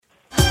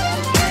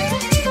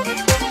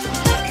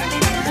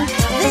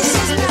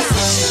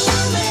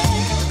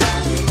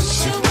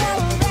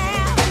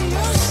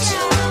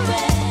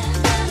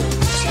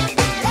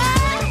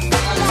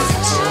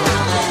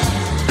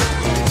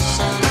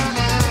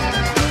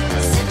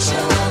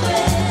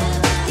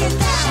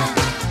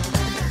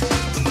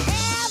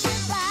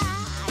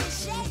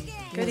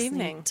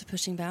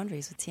Pushing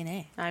Boundaries with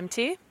TNA. I'm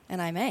T.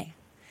 And I'm A.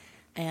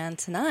 And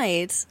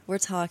tonight we're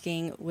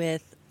talking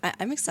with,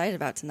 I'm excited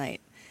about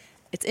tonight.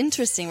 It's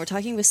interesting. We're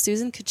talking with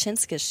Susan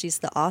Kuchinskas. She's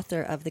the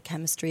author of The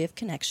Chemistry of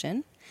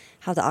Connection,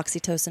 How the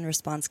Oxytocin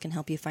Response Can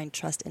Help You Find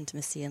Trust,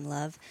 Intimacy, and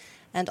Love,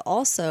 and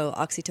also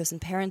Oxytocin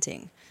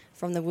Parenting,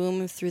 From the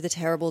Womb Through the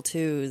Terrible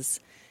Twos.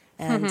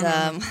 And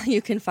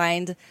you can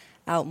find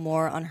out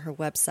more on her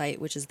website,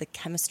 which is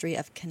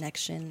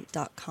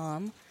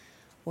thechemistryofconnection.com,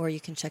 or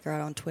you can check her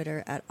out on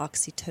Twitter at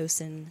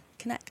Oxytocin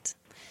Connect.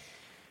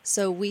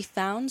 So we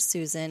found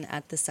Susan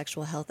at the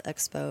Sexual Health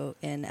Expo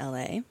in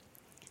LA,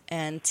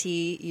 and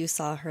T, you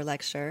saw her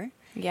lecture.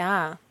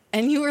 Yeah.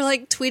 And you were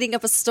like tweeting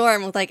up a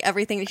storm with like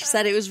everything that she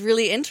said. It was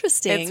really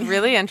interesting. It's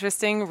really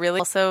interesting, really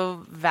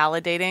also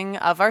validating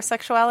of our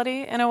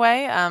sexuality in a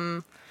way.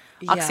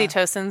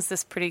 Oxytocin's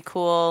this pretty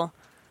cool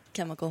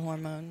chemical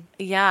hormone.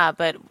 Yeah,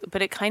 but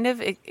it kind of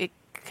it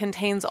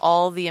contains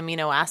all the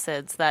amino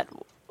acids that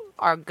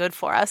are good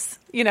for us,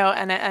 you know,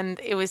 and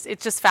it's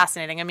just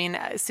fascinating. I mean,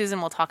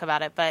 Susan will talk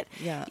about it, but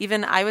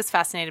even I was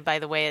fascinated by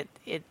the way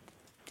it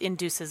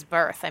induces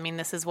birth. I mean,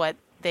 this is what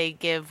they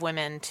give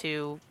women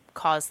to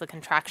cause the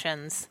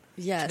contractions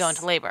to go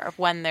into labor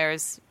when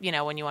there's, you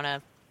know, when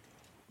it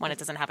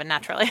doesn't happen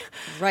naturally.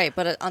 Right.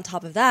 But on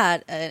top of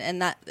that,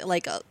 and that,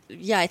 like,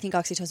 I think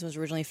oxytocin was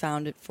originally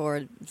found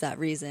for that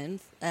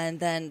reason.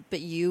 And then, but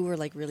you were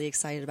like really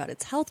excited about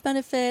its health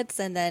benefits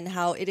and then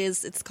how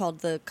it's called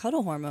the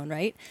cuddle hormone,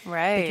 right?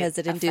 Right. Because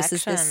it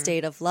induces this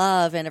state of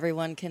love, and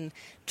everyone can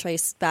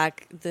trace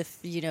back the,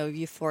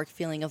 euphoric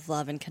feeling of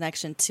love and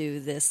connection to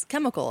this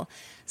chemical.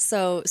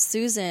 So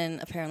Susan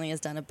apparently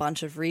has done a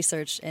bunch of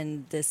research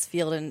in this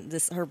field, and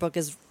her book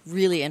is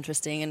really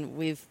interesting, and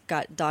we've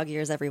got dog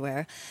ears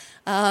everywhere.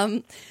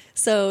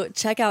 So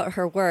check out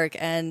her work,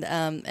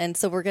 and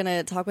so we're going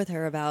to talk with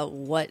her about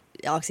what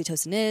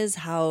oxytocin is,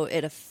 how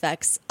it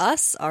affects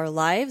us, our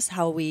lives,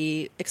 how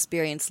we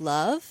experience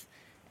love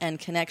and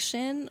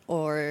connection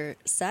or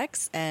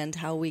sex, and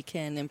how we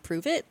can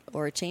improve it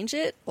or change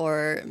it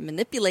or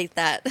manipulate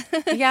that.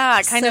 Yeah,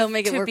 kind of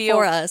make it work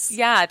for us.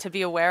 Yeah, to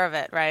be aware of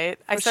it, right?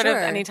 I sort of,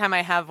 anytime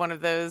I have one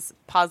of those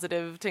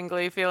positive,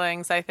 tingly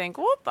feelings, I think,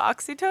 whoop,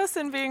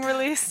 oxytocin being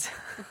released.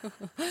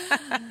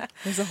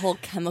 There's a whole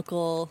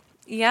chemical.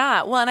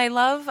 Yeah, well, and I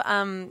love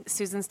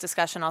Susan's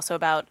discussion also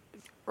about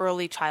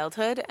early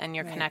childhood and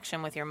your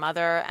connection with your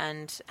mother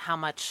and how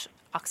much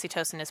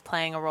oxytocin is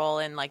playing a role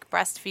in like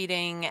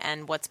breastfeeding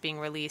and what's being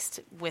released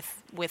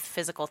with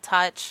physical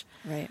touch,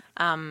 right?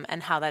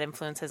 And how that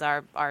influences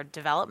our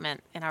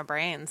development in our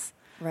brains.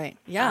 Right.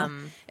 Yeah.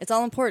 It's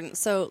all important.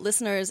 So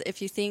listeners,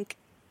 if you think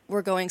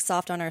we're going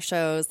soft on our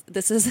shows,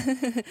 this is,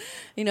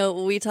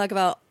 we talk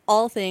about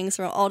all things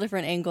from all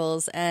different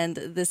angles, and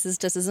this is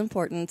just as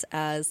important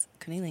as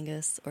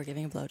cunnilingus or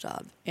giving a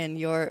blowjob in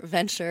your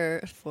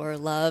venture for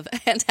love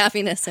and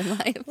happiness in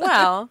life.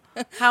 Well,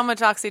 how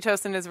much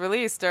oxytocin is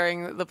released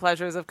during the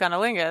pleasures of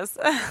cunnilingus?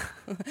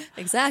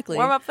 Exactly.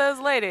 Warm up those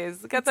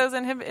ladies. Get those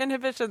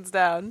inhibitions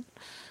down.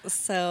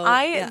 So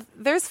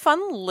there's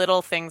fun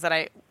little things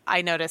that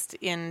I noticed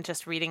in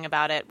just reading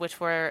about it, which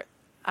were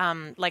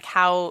like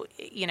how,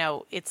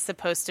 it's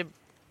supposed to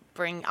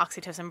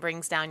oxytocin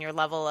brings down your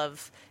level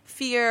of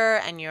fear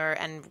and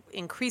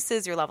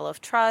increases your level of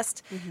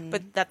trust,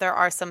 but that there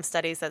are some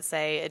studies that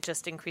say it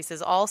just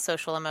increases all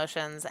social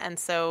emotions. And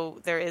so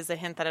there is a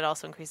hint that it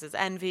also increases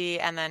envy,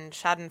 and then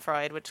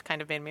Schadenfreude, which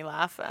kind of made me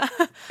laugh.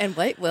 And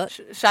wait, what?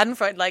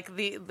 Schadenfreude, like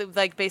the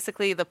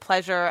basically the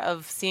pleasure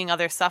of seeing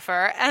others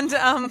suffer. And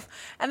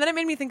then it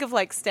made me think of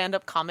like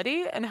stand-up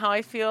comedy and how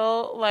I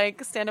feel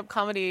like stand-up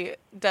comedy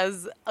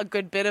does a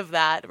good bit of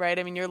that, right?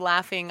 I mean, you're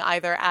laughing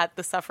either at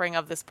the suffering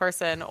of this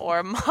person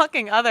or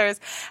mocking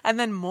others, and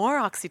then more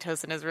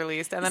oxytocin is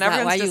released, and then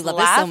everyone's just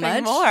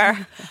laughing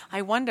more.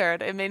 I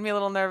wondered. It made me a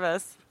little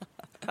nervous.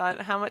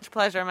 Thought, how much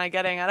pleasure am I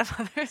getting out of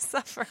others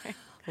suffering?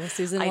 Well,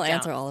 Susan will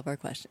answer all of our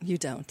questions. You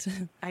don't.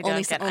 I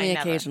don't. Only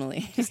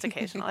occasionally. Just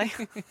occasionally.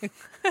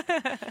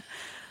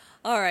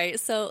 All right,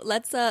 so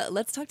let's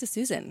talk to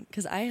Susan,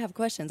 because I have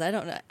questions. I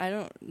don't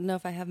know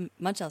if I have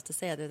much else to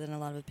say other than a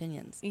lot of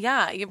opinions.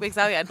 Yeah,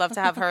 exactly. I'd love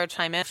to have her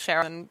chime in,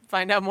 share, and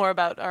find out more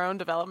about our own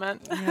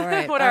development. All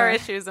right. What are our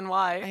issues and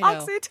why?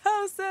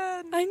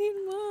 Oxytocin! I need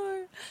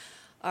more.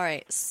 All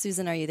right,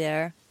 Susan, are you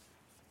there?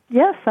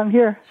 Yes, I'm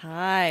here.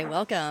 Hi,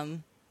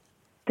 welcome.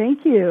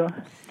 Thank you.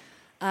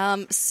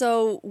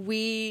 So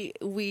we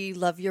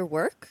love your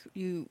work.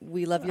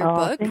 We love your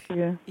book. Thank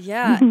you.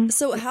 Yeah.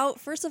 So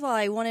first of all,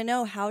 I want to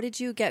know, how did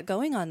you get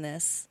going on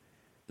this?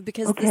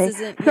 Because this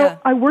isn't. So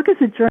I work as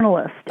a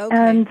journalist,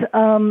 and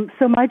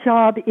so my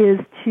job is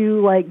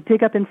to like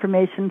dig up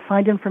information,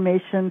 find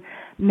information,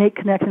 make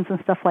connections and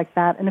stuff like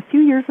that. And a few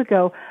years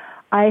ago,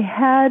 I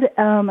had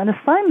an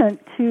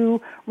assignment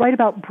to write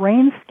about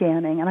brain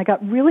scanning, and I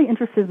got really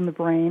interested in the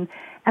brain.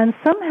 And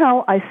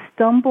somehow I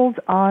stumbled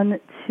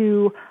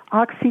onto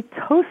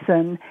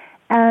oxytocin,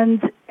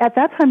 and at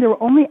that time there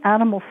were only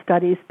animal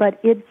studies, but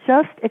it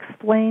just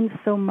explained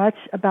so much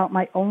about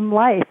my own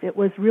life. It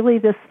was really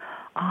this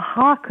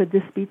aha, could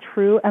this be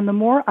true? And the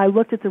more I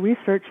looked at the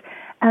research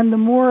and the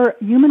more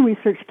human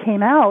research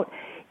came out,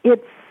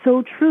 it's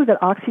so true that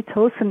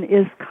oxytocin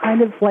is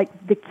kind of like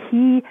the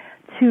key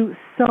to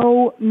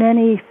so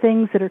many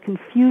things that are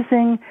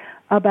confusing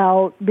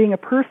about being a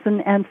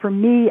person. And for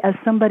me, as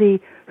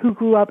somebody who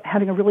grew up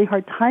having a really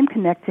hard time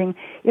connecting,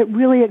 it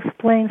really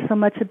explains so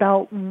much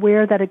about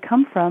where that had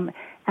come from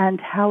and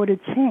how it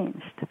had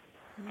changed.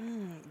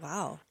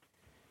 Wow.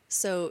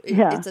 So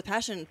it's a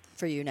passion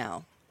for you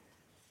now.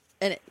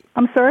 And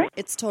I'm sorry?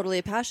 It's totally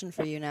a passion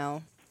for you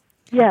now.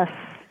 Yes.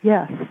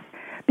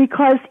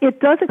 Because it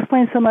does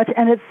explain so much,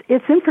 and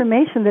it's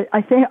information that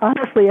I think,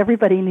 honestly,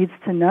 everybody needs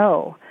to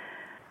know.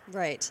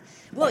 Right.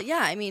 Well,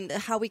 yeah, I mean,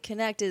 how we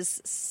connect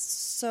is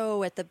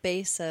so at the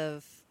base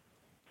of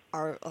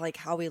our, like,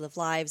 how we live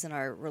lives and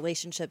our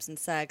relationships and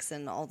sex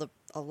and a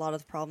lot of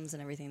the problems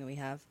and everything that we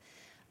have.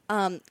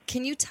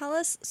 Can you tell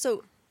us,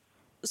 so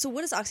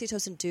what does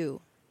oxytocin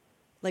do?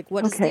 Like,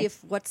 what is it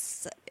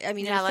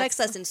affects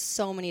us in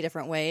so many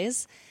different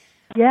ways.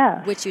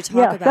 Yeah. Which you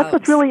talk about. That's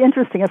what's really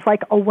interesting. It's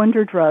like a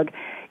wonder drug.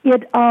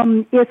 It's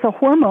a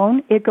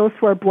hormone. It goes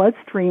through our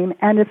bloodstream,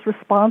 and it's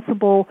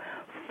responsible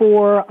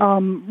for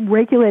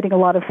regulating a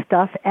lot of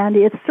stuff, and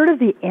it's sort of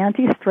the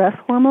anti-stress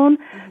hormone.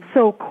 Mm-hmm.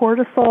 So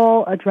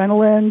cortisol,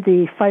 adrenaline,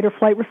 the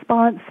fight-or-flight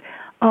response,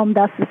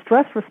 that's the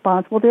stress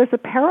response. Well, there's a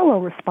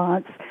parallel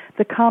response,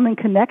 the common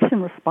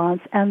connection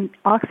response, and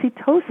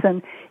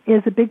oxytocin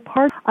is a big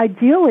part.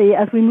 Ideally,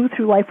 as we move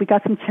through life, we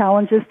got some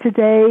challenges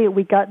today.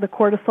 We got the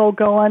cortisol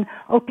going.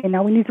 Okay,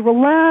 now we need to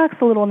relax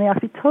a little, and the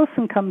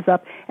oxytocin comes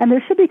up. And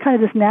there should be kind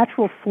of this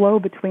natural flow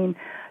between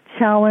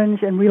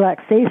challenge and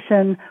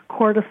relaxation,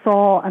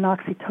 cortisol and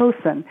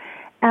oxytocin.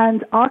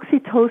 And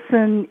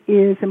oxytocin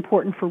is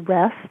important for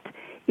rest.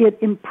 It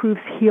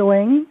improves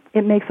healing.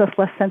 It makes us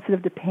less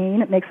sensitive to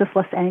pain. It makes us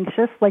less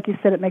anxious. Like you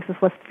said, it makes us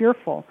less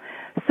fearful.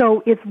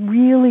 So it's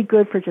really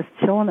good for just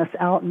chilling us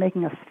out and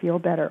making us feel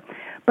better.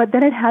 But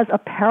then it has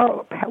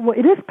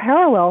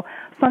parallel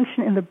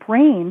function in the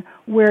brain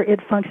where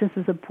it functions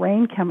as a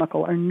brain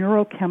chemical or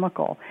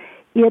neurochemical.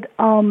 It's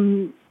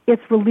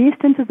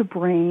released into the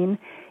brain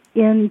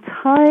in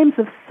times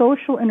of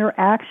social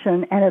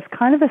interaction, and it's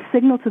kind of a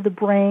signal to the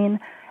brain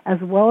as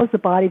well as the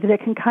body that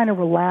it can kind of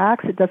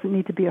relax. It doesn't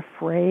need to be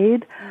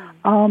afraid.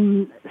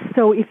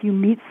 So if you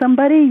meet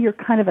somebody, you're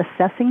kind of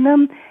assessing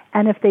them,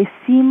 and if they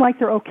seem like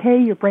they're okay,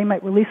 your brain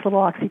might release a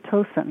little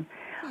oxytocin.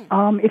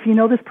 If you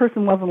know this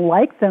person wasn't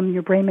like them,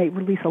 your brain might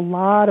release a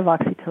lot of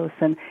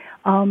oxytocin.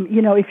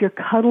 If you're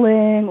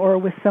cuddling or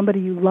with somebody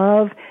you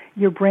love,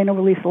 your brain will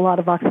release a lot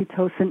of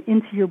oxytocin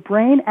into your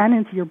brain and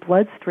into your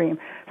bloodstream.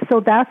 So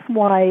that's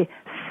why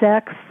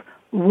sex,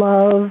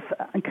 love,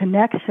 and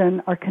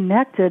connection are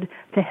connected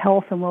to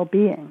health and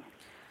well-being.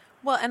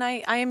 Well, and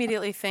I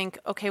immediately think,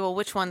 okay, well,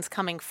 which one's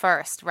coming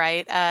first,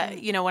 right?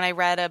 When I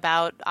read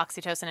about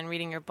oxytocin and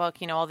reading your book,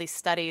 all these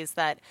studies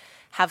that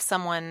have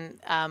someone,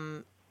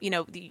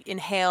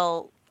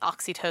 inhale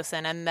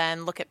oxytocin and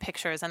then look at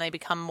pictures and they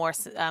become more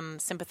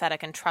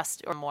sympathetic and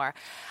trust or more.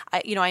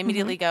 I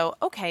immediately go,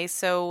 okay,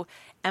 so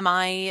am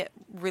I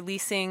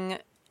releasing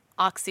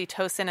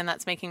oxytocin and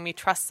that's making me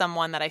trust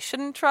someone that I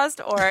shouldn't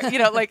trust? Or,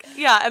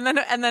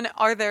 and then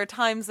are there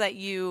times that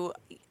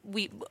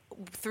we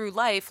through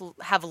life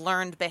have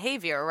learned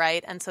behavior,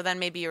 right? And so then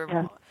maybe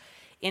you're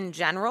in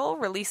general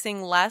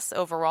releasing less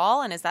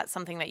overall, and is that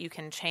something that you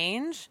can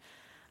change?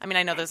 I mean,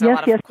 I know there's a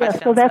lot of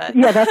questions. So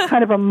that's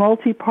kind of a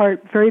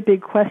multi-part, very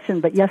big question,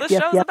 but yes is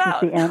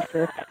the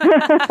answer.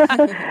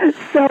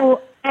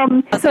 So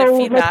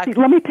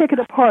let me pick it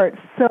apart.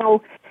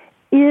 So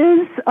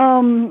if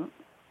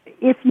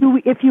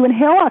you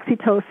inhale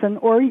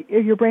oxytocin or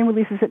your brain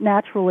releases it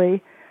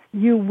naturally,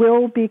 you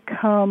will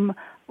become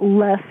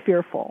less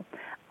fearful.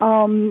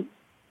 And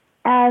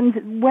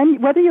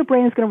whether your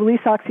brain is going to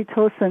release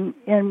oxytocin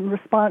in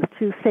response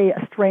to, say,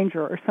 a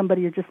stranger or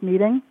somebody you're just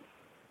meeting,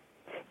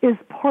 is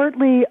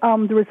partly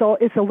the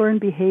result is a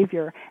learned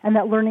behavior, and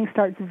that learning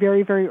starts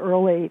very, very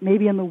early,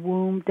 maybe in the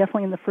womb,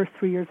 definitely in the first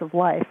 3 years of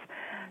life.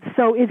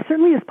 So it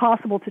certainly is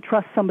possible to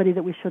trust somebody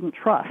that we shouldn't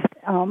trust.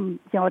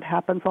 It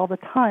happens all the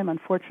time,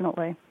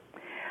 unfortunately.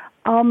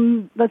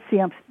 Let's see,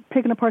 I'm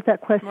picking apart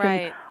that question.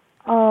 Right.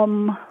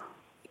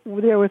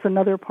 There was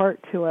another part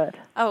to it.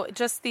 Oh,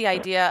 just the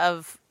idea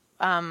of,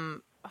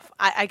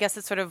 I guess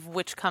it's sort of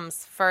which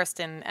comes first,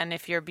 and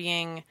if you're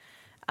being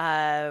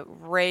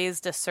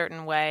raised a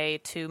certain way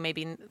to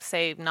maybe,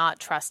 say, not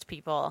trust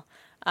people,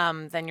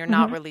 then you're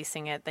not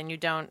releasing it, then you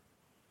don't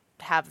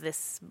have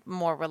this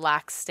more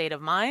relaxed state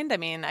of mind. I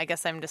mean, I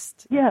guess I'm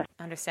just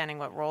understanding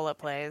what role it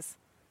plays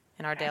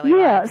in our daily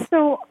lives. Yeah,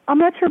 so I'm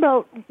not sure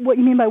about what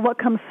you mean by what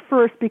comes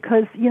first,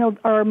 because,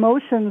 our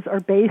emotions are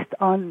based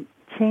on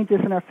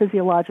changes in our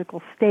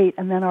physiological state,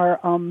 and then our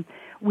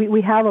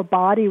we have a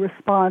body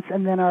response,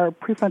 and then our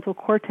prefrontal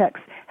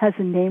cortex has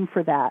a name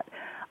for that.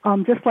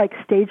 Just like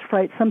stage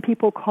fright, some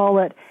people call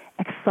it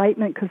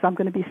excitement because I'm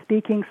going to be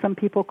speaking. Some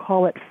people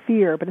call it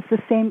fear, but it's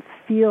the same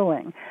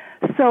feeling.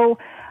 So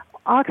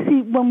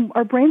when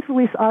our brains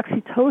release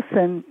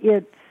oxytocin,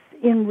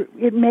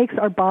 it makes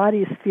our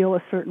bodies feel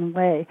a certain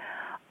way.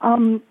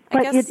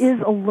 But it is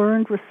a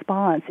learned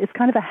response. It's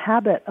kind of a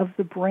habit of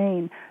the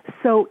brain.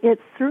 So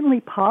it's certainly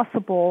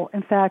possible,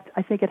 in fact,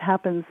 I think it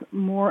happens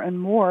more and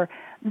more,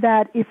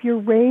 that if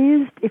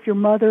your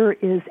mother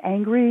is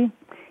angry,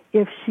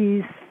 if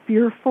she's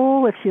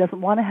fearful, if she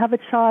doesn't want to have a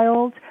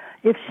child,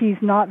 if she's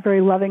not very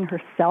loving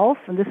herself,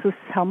 and this is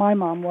how my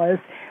mom was,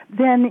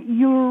 then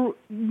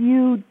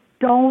you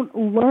don't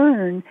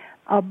learn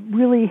a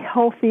really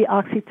healthy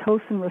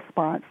oxytocin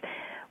response.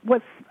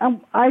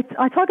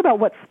 I talk about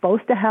what's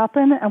supposed to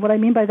happen, and what I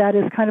mean by that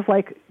is kind of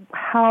like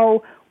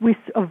how we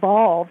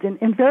evolved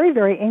in very,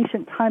 very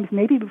ancient times,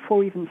 maybe before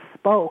we even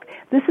spoke.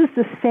 This is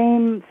the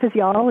same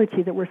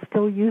physiology that we're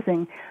still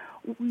using.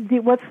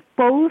 What's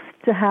supposed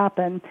to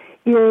happen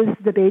is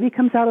the baby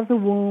comes out of the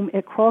womb,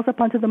 it crawls up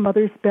onto the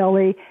mother's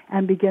belly,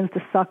 and begins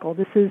to suckle.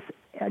 This is,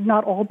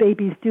 not all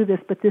babies do this,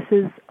 but this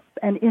is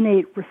an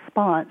innate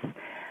response.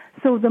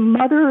 So the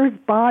mother's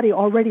body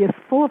already is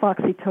full of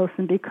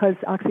oxytocin because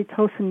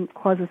oxytocin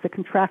causes the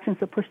contractions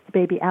that push the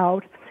baby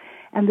out.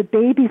 And the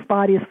baby's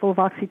body is full of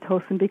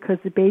oxytocin because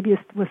the baby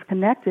was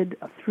connected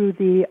through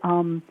the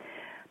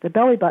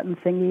belly button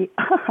thingy,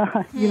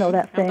 you know,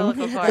 that thing.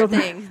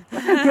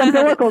 The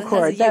umbilical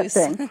cord, that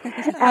thing.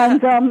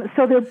 And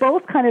so they're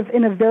both kind of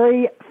in a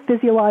very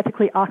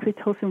physiologically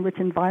oxytocin-rich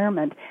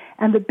environment.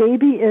 And the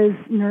baby is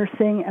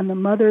nursing and the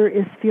mother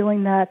is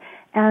feeling that.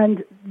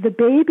 And the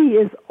baby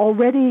is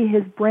already,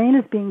 his brain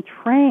is being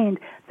trained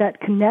that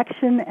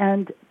connection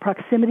and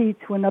proximity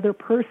to another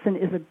person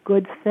is a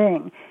good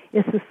thing.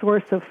 It's a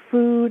source of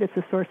food, it's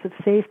a source of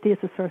safety,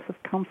 it's a source of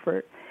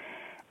comfort.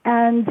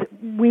 And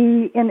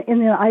in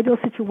an ideal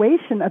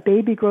situation, a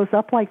baby grows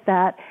up like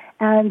that,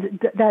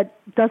 and that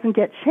doesn't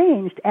get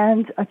changed.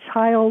 And a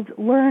child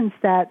learns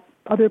that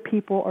other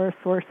people are a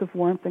source of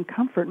warmth and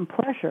comfort and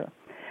pleasure.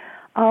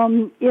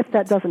 If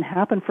that doesn't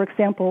happen, for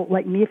example,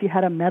 like me, if you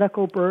had a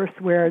medical birth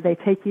where they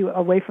take you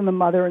away from the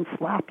mother and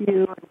slap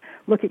you, and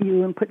look at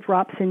you and put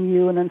drops in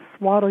you and then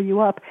swaddle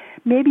you up,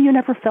 maybe you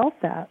never felt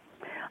that.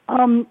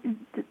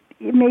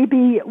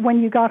 Maybe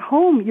when you got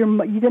home,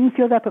 you didn't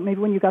feel that, but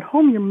maybe when you got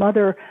home, your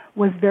mother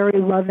was very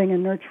loving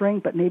and nurturing,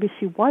 but maybe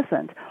she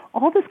wasn't.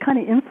 All this kind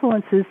of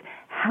influences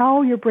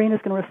how your brain is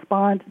going to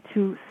respond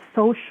to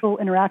social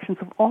interactions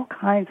of all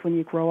kinds when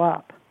you grow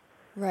up.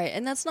 Right,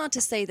 and that's not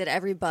to say that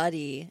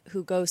everybody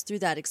who goes through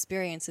that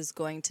experience is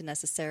going to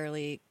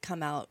necessarily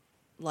come out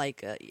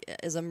like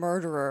as a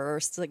murderer or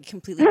like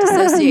completely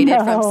dissociated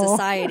from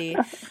society.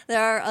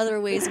 There are other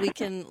ways we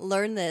can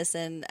learn this,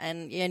 and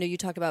you know, you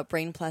talk about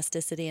brain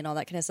plasticity and all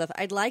that kind of stuff.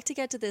 I'd like to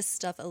get to this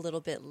stuff a little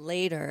bit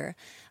later.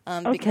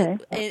 Okay.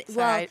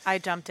 Sorry, I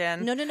jumped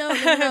in. No,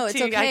 it's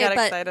okay. I got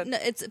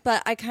excited.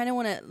 But I kind of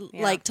want to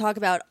like talk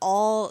about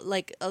all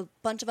like a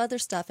bunch of other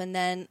stuff, and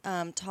then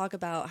talk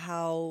about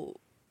how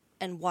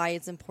and why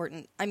it's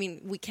important. I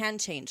mean, we can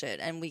change it,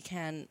 and we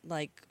can,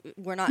 like,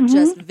 we're not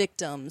just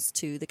victims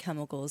to the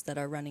chemicals that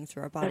are running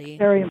through our body. That's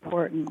very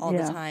important. All the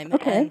time.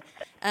 Okay.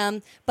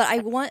 And, but I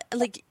want,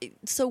 like,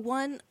 so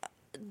one,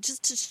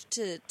 just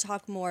to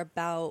talk more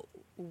about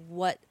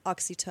what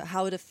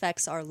how it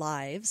affects our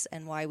lives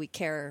and why we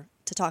care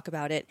to talk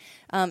about it.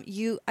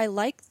 I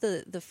like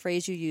the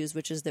phrase you use,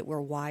 which is that we're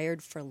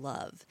wired for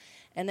love.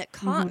 And it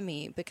caught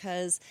me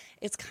because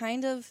it's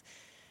kind of,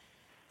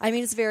 I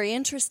mean, it's very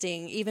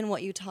interesting. Even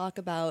what you talk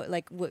about,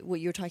 like what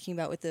you're talking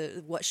about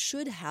with what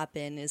should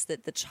happen is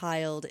that the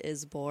child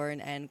is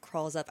born and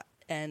crawls up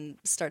and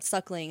starts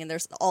suckling, and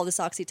there's all this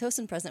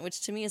oxytocin present,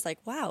 which to me is like,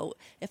 wow,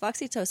 if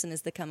oxytocin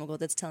is the chemical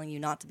that's telling you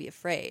not to be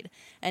afraid,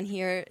 and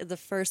here, the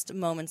first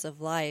moments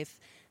of life,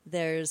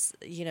 there's,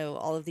 you know,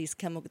 all of these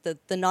chemicals,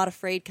 the not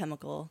afraid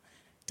chemical.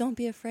 Don't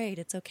be afraid.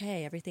 It's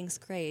okay. Everything's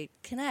great.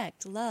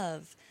 Connect,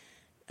 love.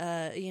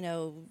 You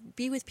know,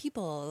 be with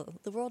people.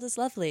 The world is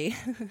lovely.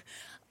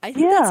 I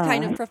think that's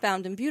kind of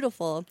profound and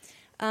beautiful.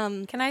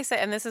 Can I say,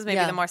 and this is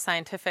maybe the more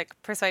scientific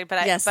perspective,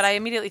 but I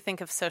immediately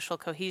think of social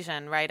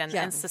cohesion, right,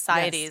 and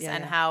societies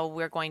and how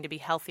we're going to be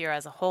healthier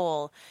as a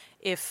whole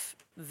if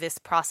this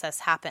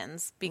process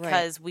happens,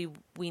 because we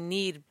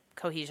need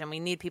cohesion. We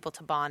need people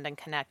to bond and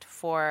connect,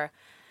 for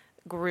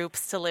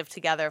groups to live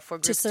together, for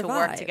groups to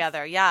work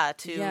together,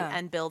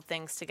 and build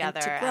things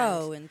together. And to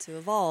grow and to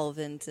evolve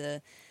and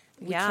to...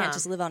 We can't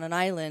just live on an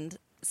island.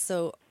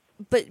 So,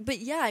 but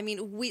yeah, I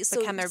mean,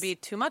 So can there be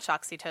too much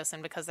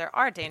oxytocin, because there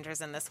are dangers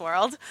in this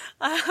world?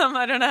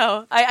 I don't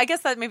know. I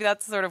guess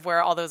that's sort of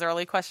where all those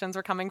early questions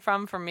were coming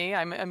from for me.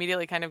 I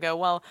immediately kind of go,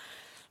 well,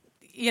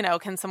 you know,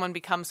 can someone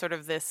become sort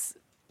of this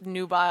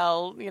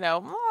nubile, you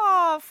know,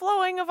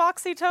 flowing of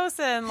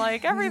oxytocin,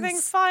 like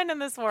everything's fine in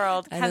this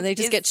world? And then they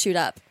just get chewed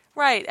up.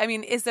 Right. I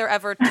mean, is there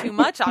ever too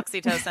much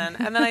oxytocin?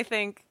 And then I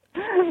think...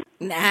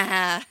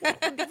 Nah.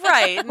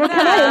 Right. Well,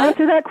 can I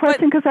answer that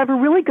question? Because I have a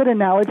really good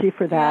analogy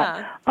for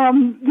that. Yeah.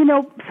 You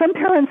know, some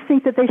parents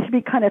think that they should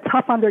be kind of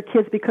tough on their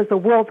kids because the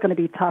world's going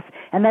to be tough,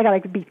 and they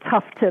got to be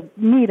tough to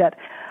meet it.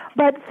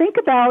 But think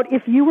about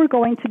if you were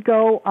going to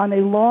go on a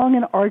long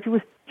and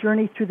arduous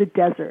journey through the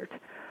desert.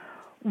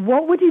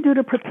 what would you do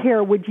to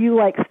prepare? Would you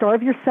like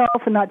starve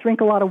yourself and not drink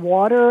a lot of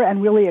water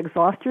and really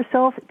exhaust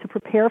yourself to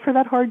prepare for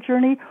that hard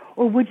journey?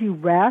 Or would you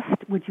rest?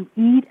 Would you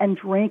eat and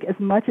drink as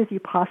much as you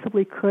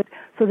possibly could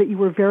so that you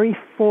were very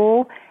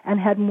full and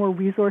had more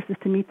resources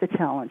to meet the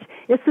challenge?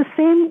 It's the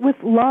same with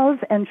love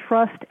and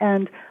trust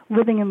and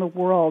living in the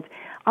world.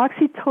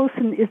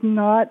 Oxytocin is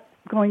not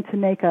going to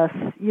make us,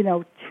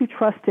 too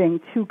trusting,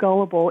 too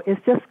gullible.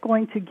 It's just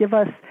going to give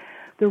us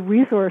the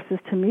resources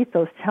to meet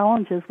those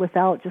challenges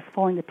without just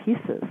falling to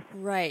pieces.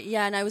 Right.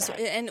 Yeah.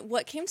 And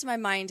what came to my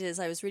mind is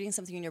I was reading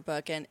something in your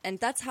book, and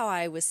that's how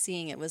I was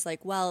seeing it. Was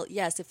like, well,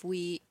 yes, if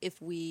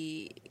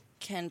we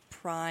can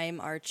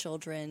prime our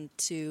children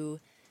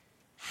to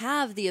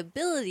have the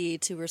ability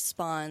to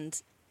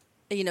respond,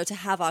 to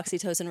have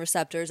oxytocin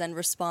receptors and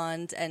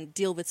respond and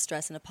deal with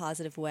stress in a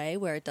positive way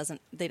where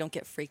they don't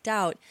get freaked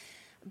out.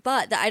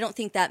 But I don't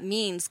think that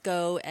means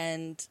go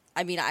and,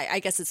 I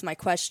guess it's my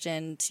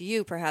question to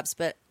you perhaps,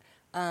 but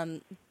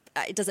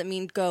it doesn't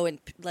mean go and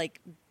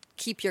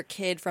keep your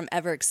kid from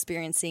ever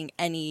experiencing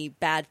any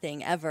bad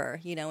thing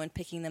ever, and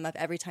picking them up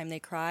every time they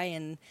cry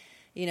and,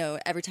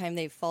 every time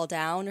they fall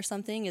down or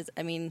something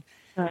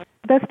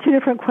That's two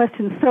different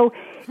questions. So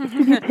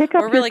should you pick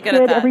up really your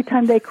kid every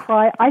time they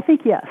cry? I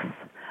think yes.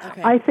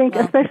 Okay. I think,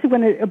 especially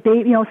when a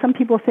baby, some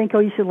people think,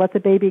 you should let the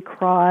baby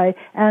cry,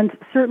 and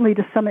certainly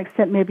to some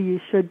extent maybe you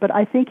should, but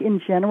I think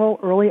in general,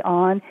 early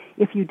on,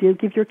 if you do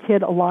give your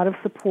kid a lot of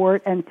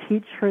support and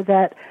teach her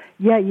that,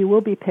 you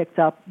will be picked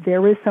up,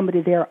 there is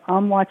somebody there,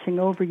 I'm watching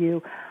over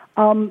you,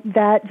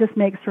 that just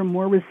makes her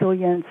more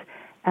resilient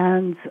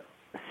and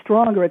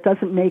stronger. It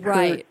doesn't make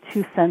her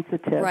too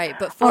sensitive. Right,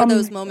 but for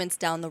those moments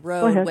down the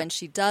road when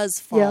she does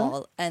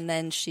fall and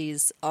then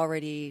she's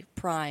already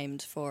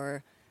primed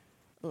for...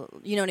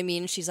 You know what I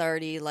mean? She's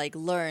already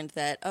learned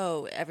that,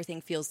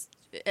 everything's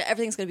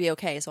going to be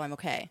okay, so I'm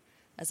okay,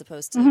 as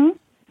opposed to.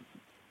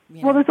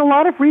 Well, there's a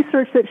lot of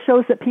research that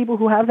shows that people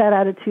who have that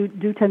attitude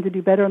do tend to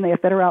do better, and they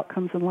have better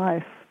outcomes in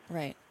life.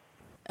 Right.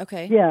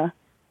 Okay. Yeah.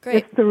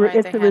 Great. It's the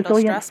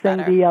resilience thing,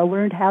 the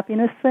learned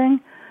happiness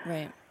thing.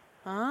 Right.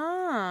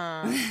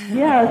 Ah.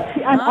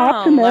 Yeah. I'm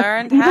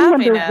optimists, even when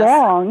they're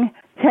wrong,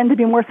 tend to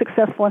be more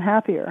successful and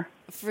happier.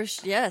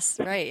 Yes,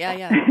 right,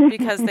 yeah.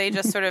 Because they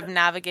just sort of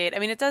navigate.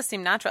 It does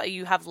seem natural.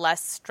 You have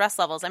less stress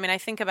levels. I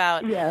think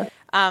about,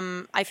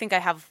 I think I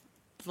have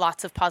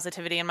lots of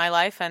positivity in my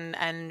life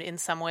and in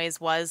some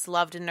ways was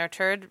loved and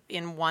nurtured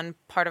in one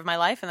part of my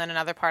life. And then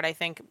another part, I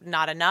think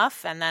not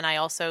enough. And then I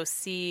also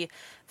see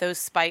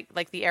those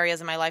the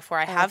areas in my life where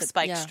I have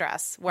spiked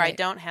stress, where I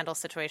don't handle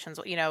situations,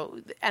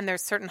 and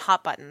there's certain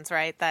hot buttons,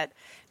 right, that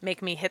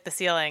make me hit the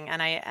ceiling.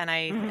 And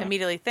I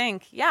immediately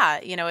think,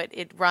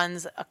 it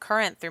runs a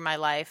current through my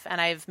life. And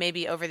I've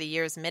maybe over the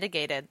years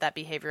mitigated that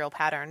behavioral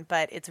pattern,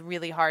 but it's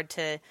really hard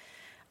to,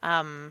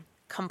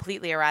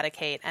 completely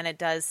eradicate, and it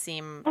does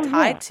seem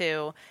tied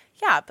to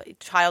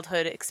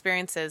childhood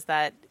experiences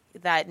that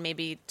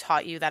maybe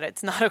taught you that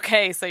it's not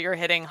okay, so you're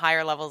hitting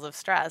higher levels of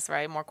stress,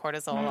 right? More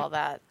cortisol, all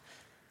that.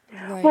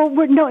 Right. Well,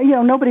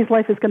 nobody's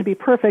life is going to be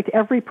perfect.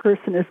 Every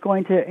person is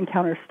going to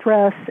encounter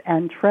stress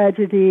and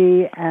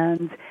tragedy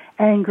and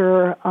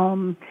anger.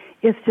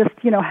 It's just,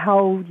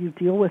 how you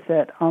deal with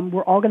it.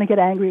 We're all going to get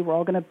angry. We're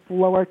all going to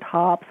blow our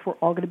tops. We're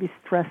all going to be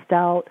stressed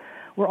out.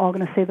 We're all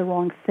going to say the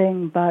wrong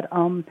thing, but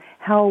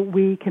how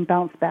we can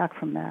bounce back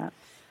from that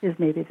is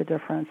maybe the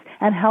difference,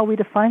 and how we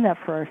define that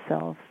for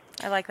ourselves.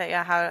 I like that,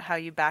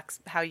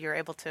 how you're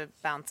able to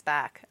bounce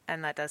back,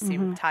 and that does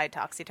seem tied to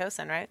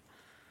oxytocin, right?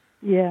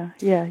 Yeah.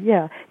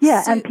 So,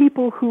 and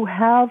people who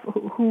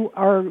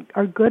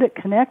are good at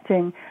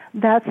connecting,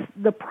 that's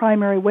the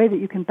primary way that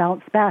you can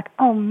bounce back.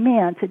 Oh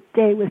man,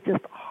 today was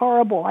just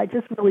horrible. I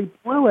just really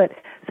blew it.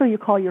 So you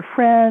call your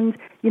friend,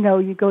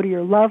 you go to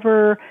your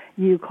lover,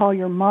 you call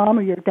your mom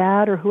or your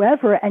dad or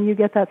whoever, and you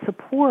get that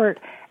support,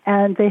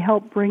 and they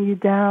help bring you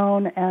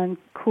down and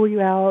cool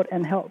you out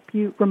and help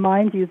you,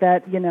 remind you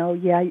that,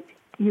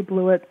 you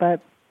blew it,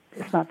 but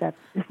it's not the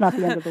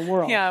end of the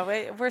world. Yeah,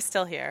 we're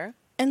still here.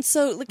 And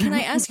so, can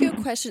I ask you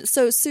a question?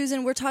 So,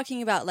 Susan, we're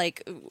talking about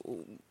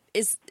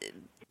is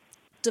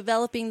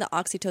developing the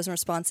oxytocin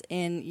response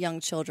in young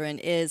children.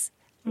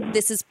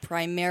 This is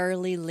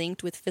primarily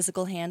linked with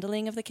physical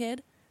handling of the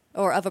kid,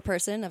 or of a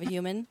person, of a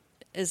human?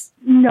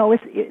 No,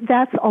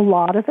 that's a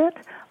lot of it,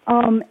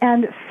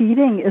 and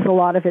feeding is a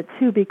lot of it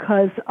too,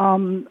 because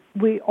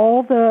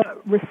all the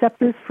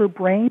receptors for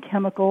brain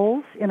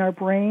chemicals in our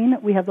brain,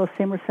 we have those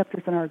same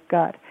receptors in our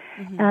gut.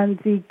 And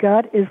the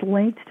gut is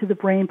linked to the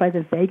brain by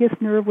the vagus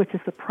nerve, which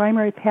is the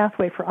primary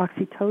pathway for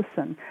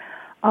oxytocin.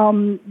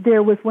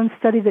 There was one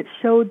study that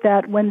showed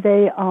that when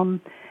they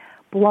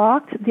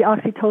blocked the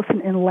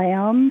oxytocin in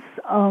lambs,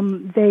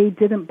 they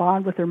didn't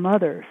bond with their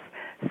mothers.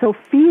 So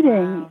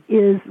feeding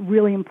is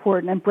really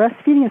important, and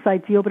breastfeeding is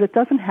ideal, but it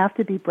doesn't have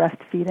to be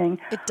breastfeeding.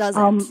 It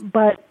doesn't.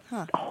 But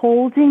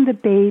holding the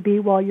baby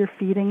while you're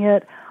feeding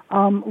it,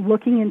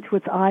 looking into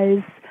its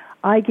eyes,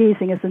 eye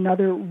gazing is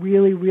another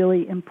really,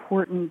 really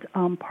important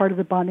part of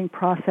the bonding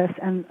process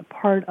and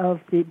part of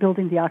the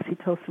building the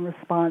oxytocin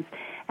response,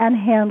 and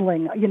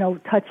handling,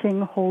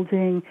 touching,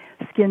 holding,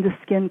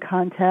 skin-to-skin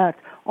contact.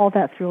 All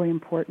that's really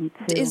important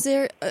too. Is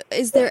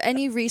there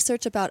any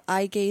research about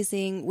eye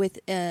gazing with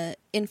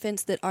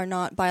infants that are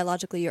not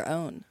biologically your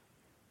own?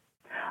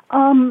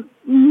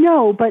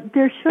 No, but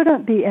there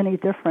shouldn't be any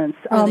difference.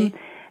 Really?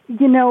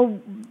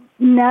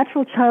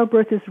 Natural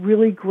childbirth is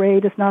really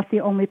great. It's not the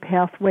only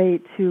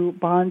pathway to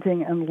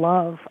bonding and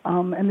love.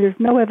 And there's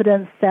no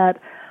evidence that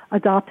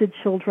adopted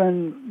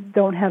children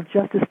don't have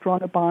just as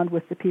strong a bond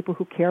with the people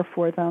who care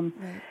for them.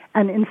 Right.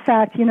 And in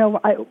fact,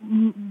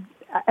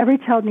 every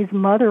child needs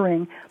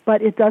mothering,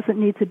 but it doesn't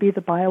need to be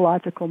the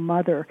biological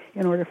mother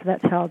in order for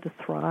that child to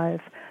thrive.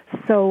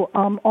 So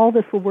all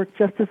this will work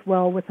just as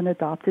well with an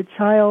adopted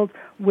child,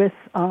 with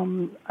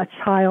a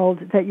child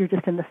that you're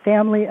just in the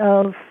family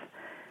of.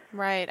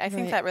 Right. I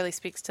think that really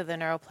speaks to the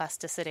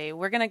neuroplasticity.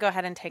 We're going to go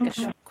ahead and take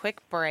a quick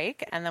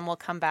break, and then we'll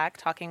come back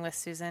talking with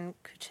Susan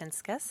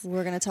Kuchinskas.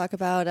 We're going to talk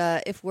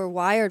about if we're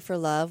wired for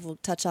love. We'll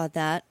touch on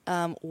that.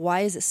 Why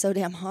is it so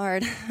damn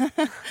hard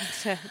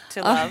to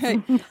love?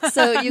 Right.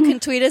 So you can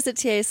tweet us at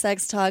TA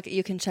Sex Talk.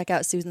 You can check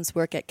out Susan's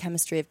work at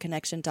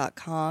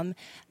chemistryofconnection.com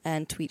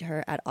and tweet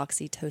her at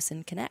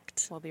Oxytocin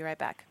Connect. We'll be right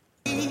back.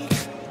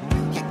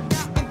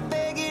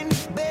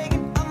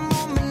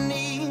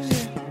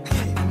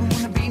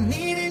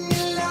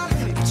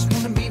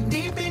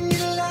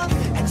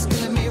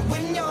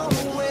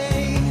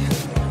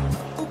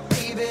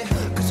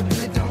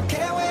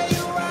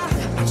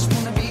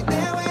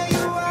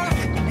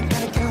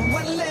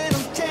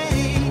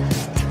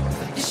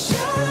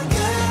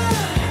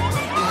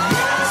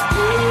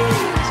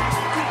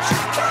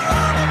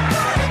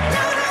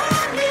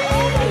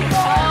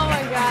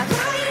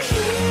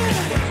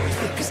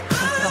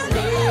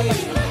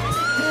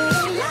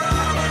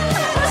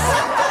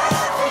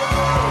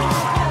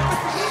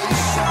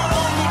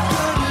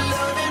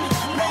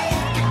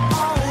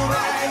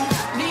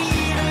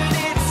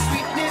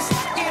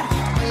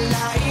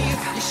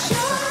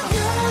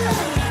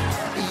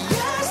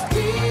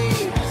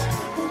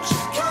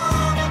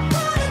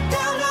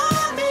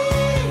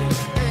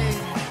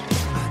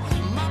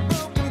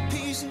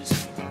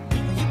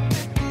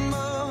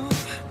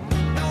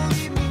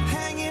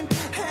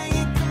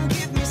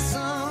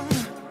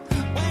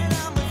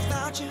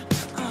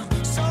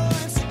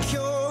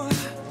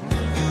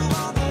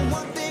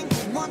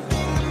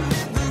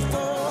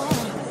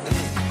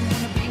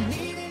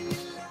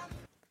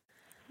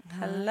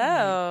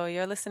 Hello,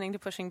 you're listening to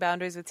Pushing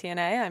Boundaries with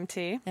TNA. I'm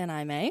T. And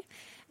I'm A.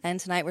 And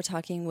tonight we're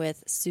talking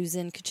with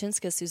Susan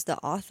Kuchinskas, who's the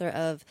author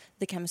of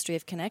The Chemistry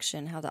of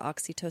Connection, How the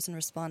Oxytocin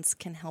Response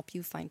Can Help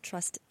You Find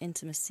Trust,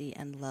 Intimacy,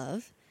 and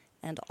Love,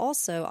 and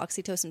also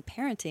Oxytocin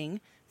Parenting,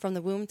 From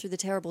the Womb Through the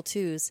Terrible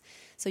Twos.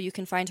 So you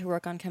can find her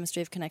work on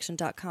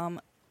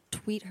chemistryofconnection.com.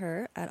 Tweet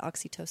her at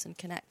Oxytocin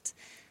Connect.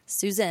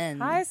 Susan.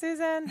 Hi,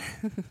 Susan.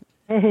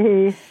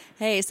 Hey.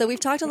 Hey, so we've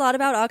talked a lot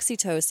about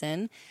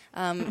oxytocin,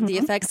 the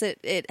effects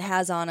it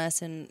has on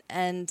us,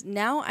 and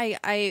now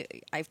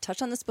I've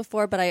touched on this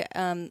before, but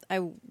I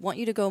want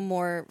you to go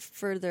more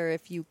further,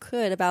 if you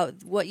could, about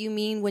what you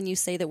mean when you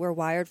say that we're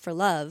wired for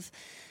love.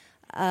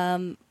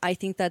 I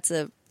think that's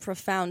a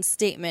profound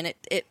statement.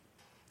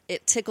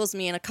 It tickles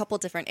me in a couple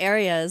different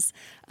areas,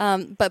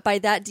 but by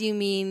that, do you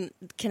mean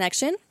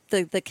connection?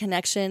 The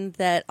connection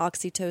that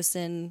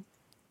oxytocin,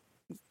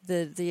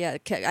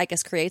 I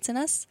guess, creates in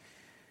us?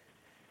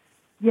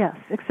 Yes,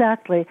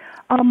 exactly.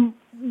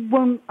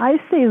 When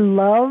I say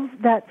love,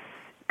 that's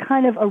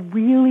kind of a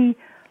really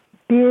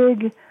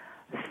big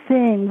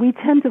thing. We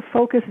tend to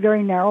focus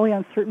very narrowly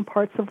on certain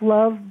parts of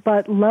love,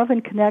 but love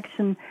and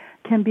connection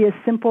can be as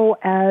simple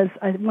as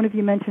one of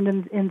you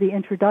mentioned in the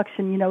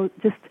introduction,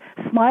 just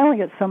smiling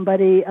at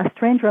somebody, a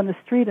stranger on the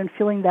street, and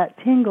feeling that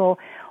tingle,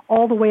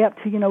 all the way up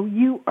to,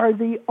 you are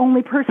the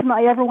only person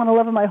I ever want to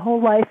love in my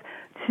whole life,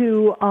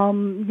 to,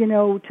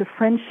 to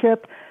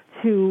friendship,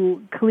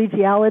 to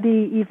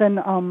collegiality, even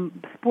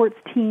sports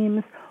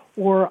teams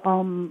or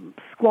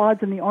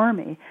squads in the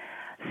Army.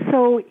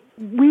 So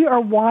we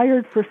are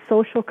wired for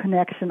social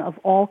connection of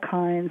all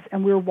kinds,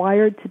 and we're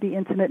wired to be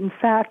intimate. In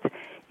fact,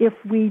 if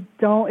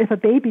a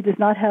baby does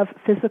not have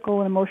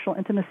physical and emotional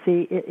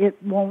intimacy, it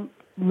won't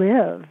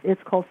live.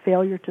 It's called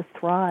failure to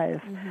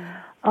thrive.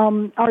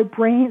 Mm-hmm. Our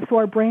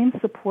brains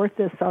support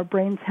this. Our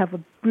brains have a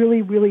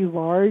really, really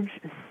large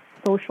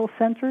social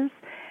centers,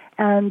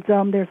 and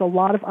there's a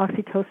lot of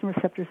oxytocin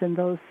receptors in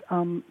those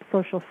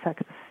social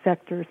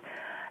sectors.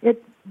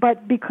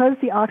 But because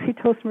the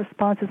oxytocin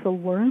response is a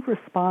learned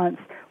response,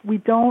 we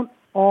don't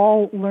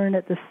all learn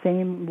it the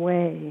same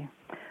way.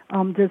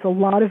 There's a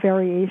lot of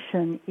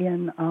variation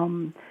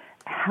in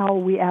how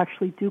we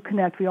actually do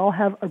connect. We all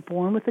are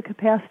born with the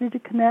capacity to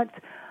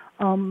connect.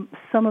 Some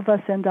of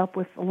us end up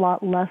with a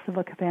lot less of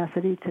a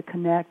capacity to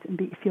connect and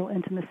feel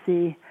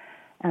intimacy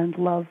and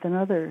love than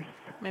others.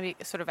 Maybe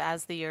sort of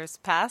as the years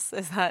pass,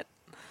 is that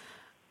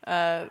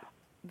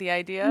the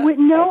idea?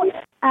 No,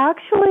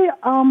 actually,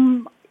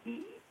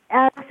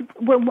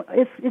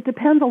 It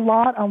depends a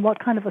lot on what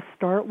kind of a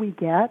start we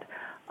get.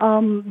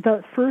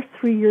 The first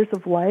 3 years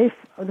of life,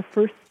 or the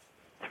first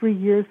 3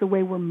 years the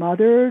way we're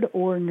mothered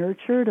or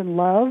nurtured and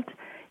loved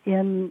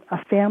in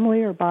a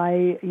family or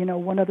by,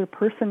 one other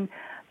person,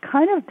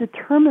 kind of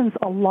determines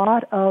a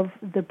lot of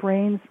the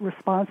brain's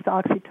response to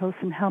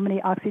oxytocin, how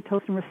many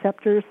oxytocin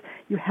receptors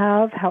you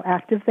have, how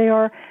active they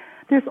are.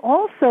 There's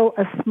also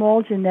a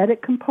small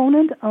genetic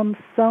component.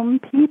 Some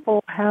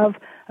people have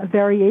a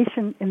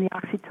variation in the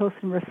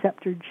oxytocin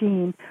receptor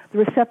gene. The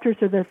receptors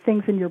are the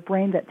things in your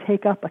brain that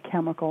take up a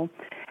chemical.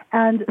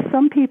 And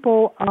some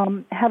people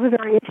have a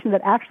variation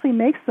that actually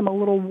makes them a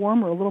little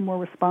warmer, a little more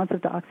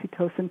responsive to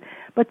oxytocin.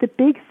 But the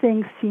big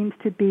thing seems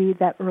to be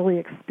that early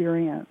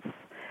experience.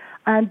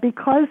 And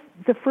because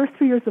the first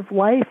 3 years of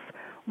life,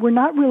 we're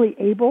not really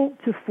able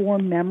to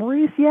form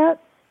memories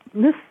yet,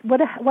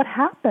 what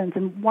happens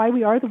and why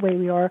we are the way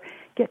we are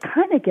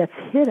kind of gets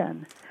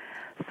hidden.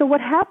 So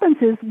what happens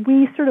is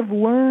we sort of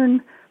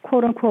learn,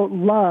 quote unquote,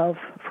 love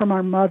from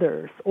our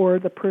mothers or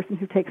the person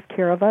who takes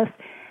care of us,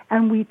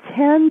 and we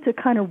tend to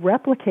kind of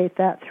replicate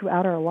that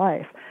throughout our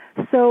life.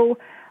 So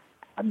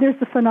there's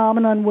the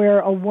phenomenon where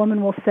a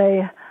woman will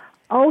say,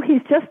 oh,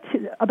 he's just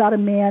about a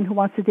man who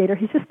wants to date her,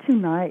 he's just too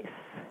nice.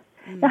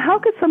 Now, how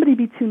could somebody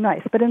be too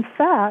nice? But in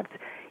fact,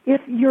 if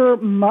your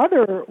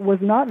mother was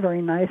not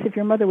very nice, if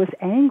your mother was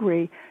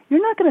angry,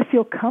 you're not going to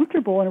feel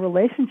comfortable in a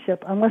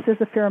relationship unless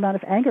there's a fair amount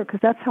of anger, because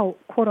that's how,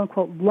 quote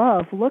unquote,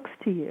 love looks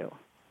to you.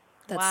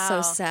 That's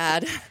so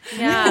sad.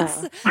 Yeah.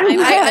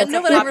 I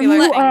know what I'm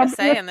popular thing to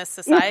say in this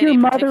society. If your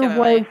mother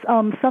was,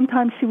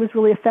 sometimes she was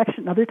really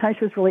affectionate, other times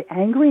she was really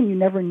angry, and you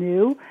never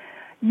knew,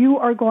 you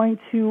are going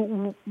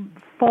to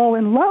fall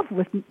in love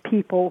with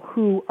people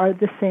who are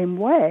the same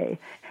way.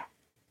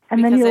 And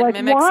because then you're like,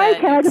 why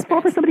can't I just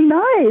fall for somebody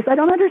nice? I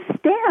don't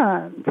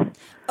understand.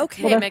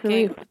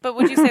 Okay. But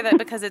would you say that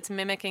because it's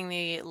mimicking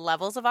the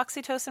levels of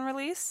oxytocin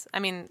release?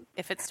 I mean,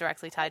 if it's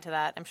directly tied to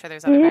that, I'm sure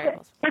there's other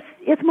variables.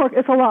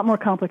 It's a lot more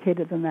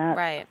complicated than that.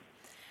 Right.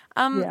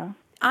 Yeah.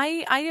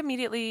 I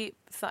immediately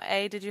thought,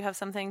 did you have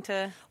something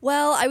to?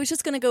 Well, I was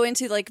just going to go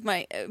into like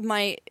my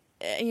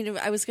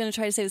I was going to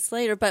try to say this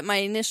later, but my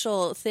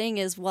initial thing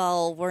is,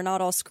 well, we're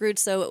not all screwed,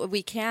 so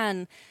we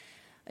can.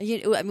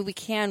 we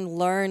can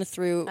learn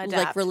through Adapt.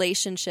 like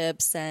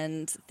relationships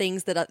and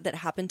things that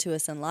happen to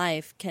us in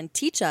life can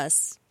teach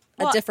us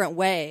a different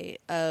way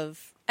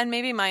of. And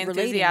maybe my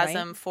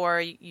enthusiasm for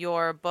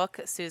your book,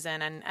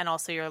 Susan, and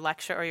also your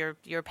lecture or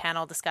your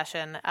panel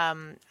discussion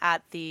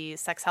at the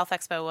Sex Health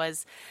Expo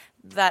was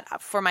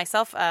that for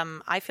myself,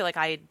 I feel like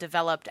I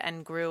developed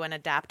and grew and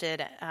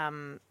adapted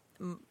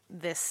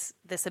this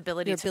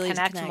ability to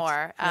connect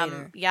more.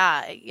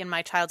 In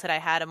my childhood, I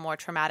had a more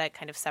traumatic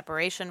kind of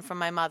separation from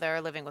my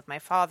mother, living with my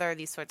father,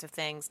 these sorts of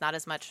things, not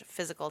as much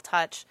physical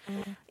touch.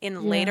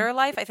 In later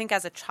life, I think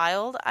as a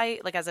child,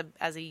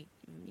 as a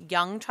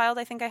young child,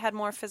 I think I had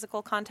more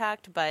physical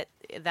contact, but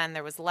then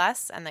there was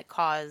less, and that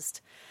caused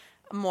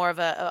more of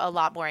a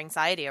lot more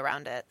anxiety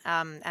around it.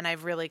 And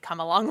I've really come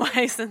a long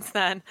way since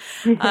then.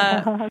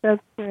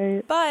 That's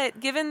great. But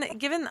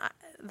given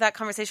that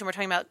conversation, we're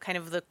talking about kind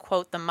of the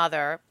quote, the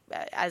mother,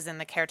 as in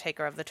the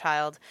caretaker of the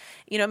child,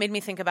 it made me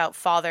think about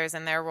fathers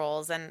and their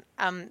roles. And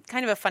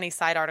kind of a funny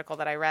side article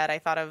that I read, I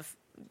thought of,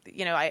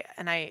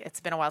 it's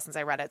been a while since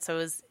I read it. So it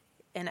was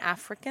an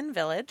African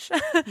village,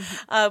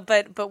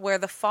 but where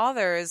the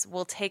fathers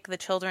will take the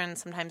children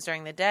sometimes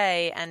during the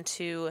day, and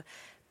to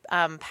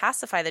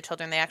pacify the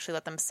children, they actually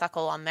let them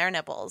suckle on their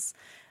nipples.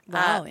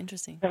 Wow,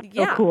 interesting. That's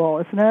so cool,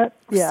 isn't it?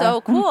 Yeah.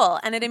 So cool.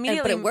 And it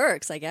immediately... but it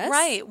works, I guess.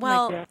 Right.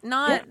 Well,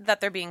 not that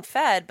they're being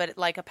fed, but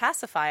like a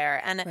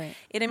pacifier. And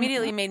it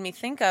immediately made me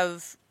think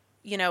of,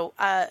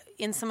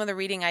 in some of the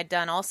reading I'd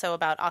done also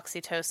about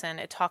oxytocin,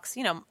 it talks,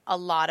 a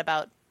lot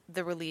about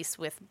the release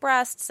with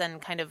breasts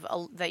and kind of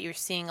that you're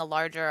seeing a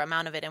larger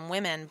amount of it in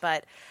women.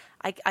 But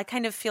I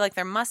kind of feel like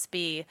there must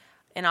be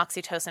an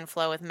oxytocin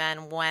flow with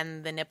men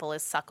when the nipple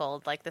is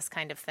suckled, like this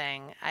kind of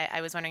thing.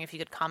 I was wondering if you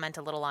could comment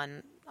a little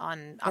on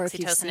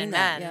oxytocin in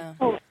men. Yeah.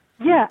 Oh,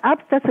 yeah,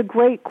 that's a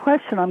great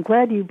question. I'm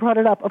glad you brought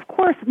it up. Of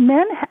course,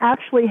 men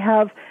actually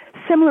have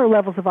similar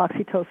levels of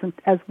oxytocin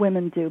as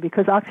women do,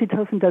 because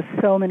oxytocin does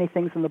so many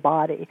things in the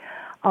body.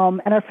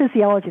 And our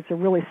physiologies are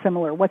really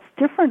similar. What's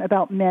different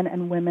about men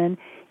and women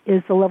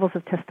is the levels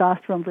of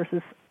testosterone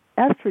versus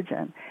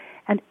estrogen.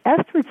 And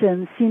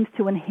estrogen seems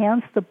to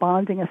enhance the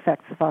bonding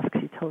effects of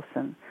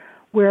oxytocin,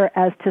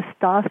 whereas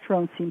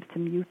testosterone seems to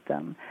mute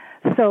them.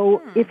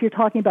 So if you're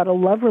talking about a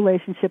love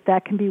relationship,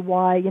 that can be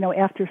why,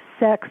 after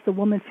sex, the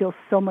woman feels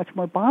so much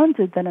more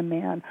bonded than a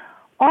man.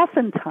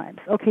 Oftentimes,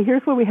 okay,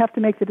 here's where we have to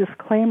make the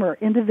disclaimer.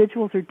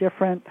 Individuals are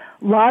different,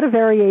 a lot of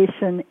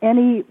variation.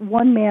 Any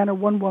one man or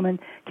one woman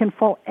can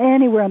fall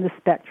anywhere on the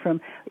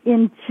spectrum.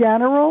 In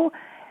general,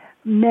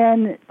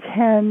 men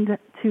tend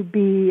to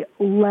be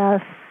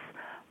less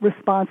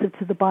responsive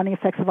to the bonding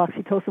effects of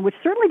oxytocin, which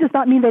certainly does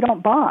not mean they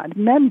don't bond.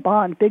 Men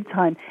bond big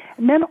time.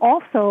 Men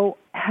also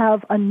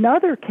have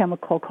another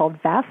chemical called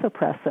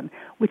vasopressin,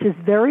 which is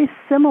very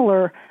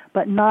similar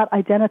but not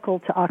identical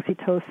to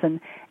oxytocin.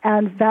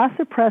 And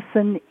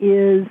vasopressin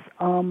is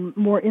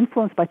more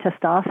influenced by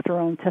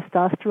testosterone.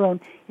 Testosterone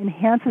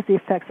enhances the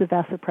effects of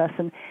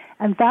vasopressin.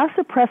 And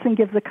vasopressin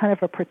gives a kind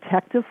of a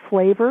protective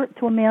flavor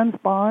to a man's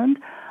bond.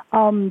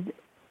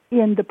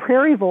 In the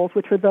prairie voles,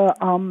 which were the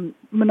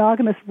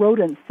monogamous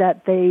rodents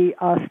that they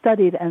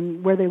studied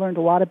and where they learned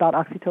a lot about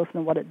oxytocin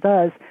and what it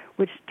does,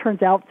 which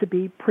turns out to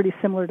be pretty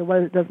similar to what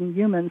it does in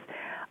humans,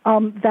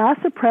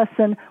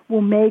 vasopressin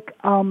will make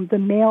the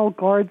male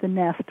guard the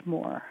nest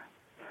more.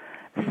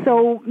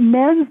 So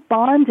men's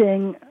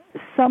bonding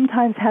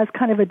sometimes has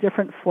kind of a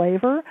different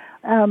flavor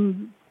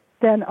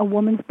than a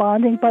woman's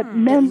bonding, but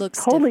men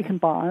totally can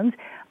bond.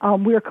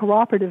 We are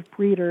cooperative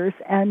breeders,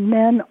 and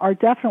men are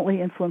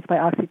definitely influenced by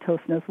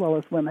oxytocin as well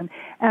as women.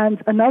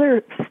 And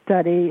another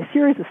study, a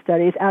series of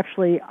studies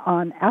actually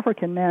on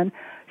African men,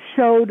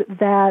 showed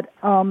that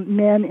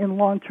men in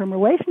long-term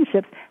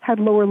relationships had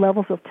lower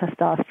levels of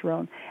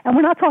testosterone. And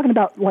we're not talking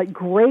about like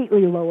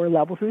greatly lower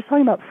levels, we're just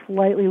talking about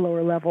slightly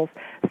lower levels.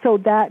 So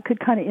that could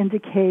kind of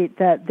indicate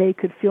that they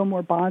could feel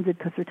more bonded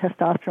because their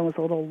testosterone was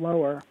a little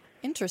lower.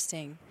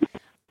 Interesting.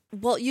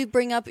 Well, you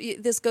bring up,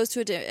 this goes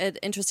to an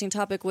interesting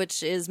topic,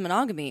 which is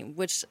monogamy,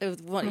 which,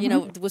 you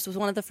know, was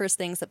one of the first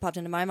things that popped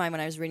into my mind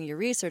when I was reading your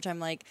research. I'm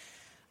like,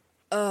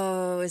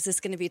 oh, is this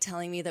going to be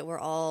telling me that we're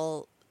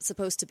all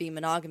supposed to be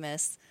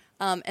monogamous?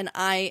 And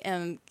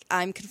I'm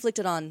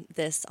conflicted on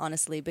this,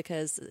 honestly,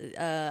 because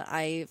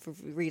I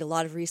read a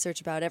lot of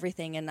research about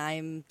everything, and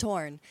I'm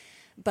torn.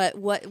 But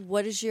what do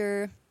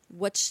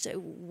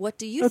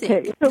you think?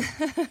 Okay, so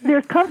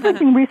there's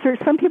conflicting research.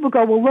 Some people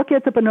go, well, look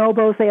at the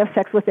bonobos. They have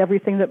sex with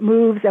everything that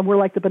moves, and we're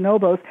like the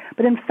bonobos.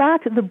 But in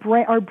fact,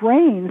 our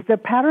brains, the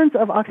patterns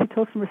of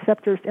oxytocin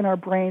receptors in our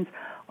brains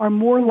are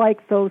more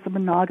like those of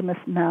monogamous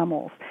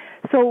mammals.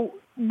 So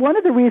one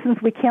of the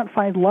reasons we can't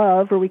find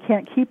love or we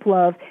can't keep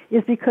love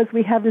is because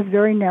we have this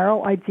very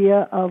narrow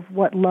idea of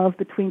what love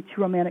between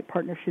two romantic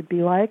partners should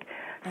be like.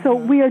 So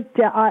we are.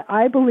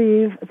 I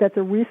believe that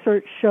the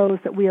research shows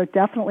that we are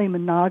definitely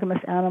monogamous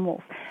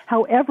animals.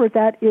 However,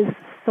 that is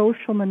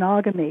social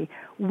monogamy.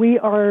 We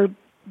are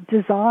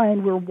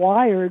designed, we're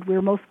wired,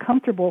 we're most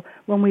comfortable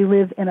when we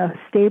live in a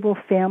stable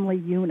family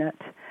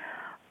unit.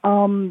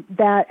 And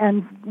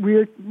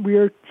rear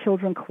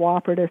children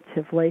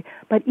cooperatively.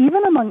 But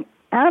even among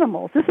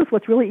animals, this is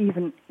what's really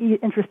even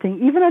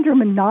interesting. Even under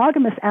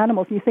monogamous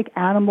animals, you think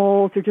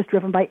animals are just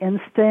driven by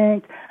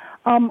instinct.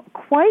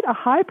 Quite a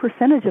high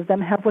percentage of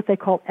them have what they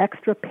call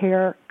extra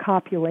pair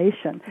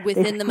copulation.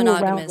 Within the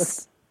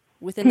monogamous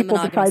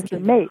besides their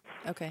mates.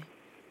 Okay.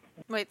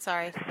 Wait,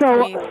 sorry.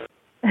 So,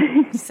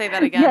 can you say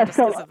that again? Yeah, just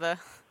because of the...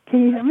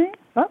 Can you hear me?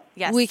 Oh?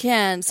 Yes. We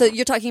can. So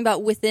you're talking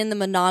about within the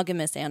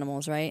monogamous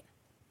animals, right?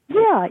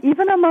 Yeah,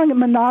 even among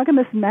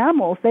monogamous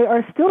mammals, they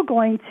are still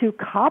going to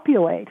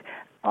copulate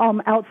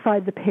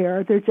outside the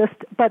pair.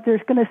 But they're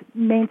going to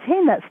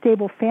maintain that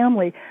stable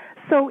family.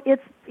 So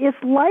it's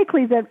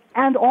likely that,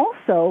 and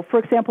also, for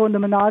example, in the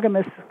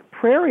monogamous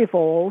prairie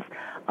voles,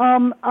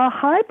 a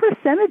high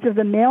percentage of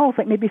the males,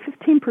 like maybe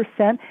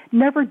 15%,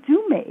 never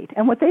do mate.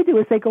 And what they do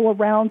is they go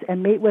around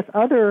and mate with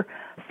other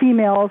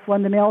females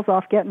when the male's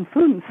off getting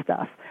food and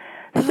stuff.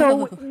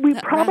 So we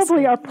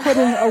probably are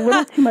putting a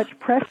little too much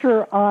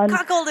pressure on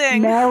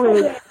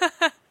marriage.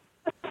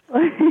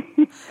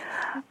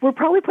 We're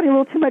probably putting a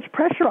little too much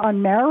pressure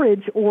on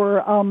marriage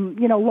or,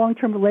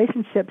 long-term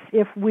relationships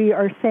if we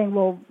are saying,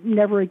 well,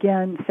 never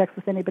again sex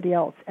with anybody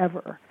else,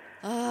 ever.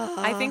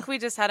 I think we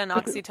just had an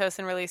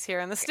oxytocin release here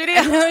in the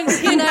studio.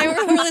 She and I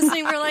were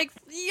listening. We're like,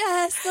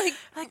 yes,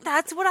 like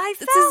that's what I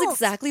felt. This is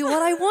exactly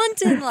what I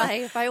want in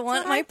life. I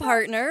want my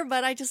partner,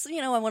 but I just,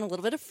 I want a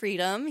little bit of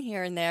freedom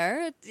here and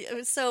there.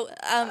 So,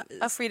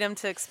 a freedom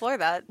to explore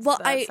that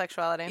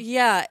sexuality.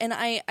 Yeah, and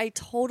I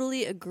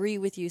totally agree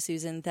with you,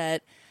 Susan,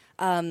 that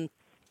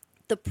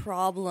the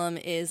problem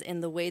is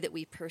in the way that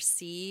we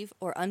perceive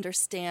or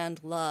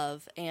understand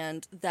love,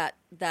 and that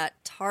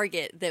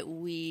target that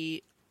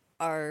we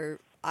are,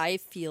 I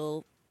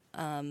feel,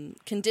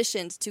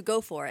 conditioned to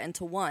go for and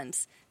to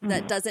want,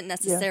 that doesn't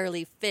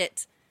necessarily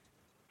fit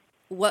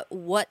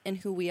what and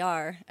who we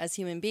are as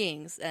human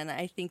beings. And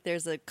I think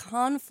there's a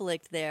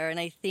conflict there, and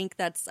I think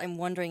I'm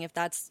wondering if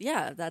that's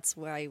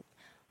where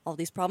all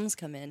these problems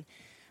come in.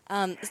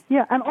 And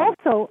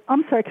also,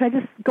 I'm sorry, can I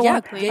just go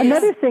on? Please.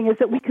 Another thing is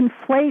that we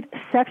conflate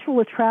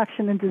sexual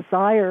attraction and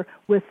desire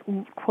with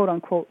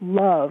quote-unquote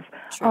love.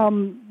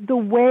 The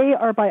way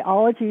our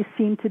biology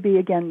seemed to be,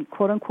 again,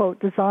 quote-unquote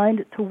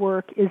designed to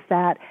work is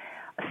that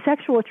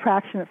sexual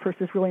attraction at first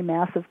is really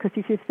massive, because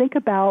if you think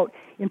about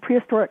in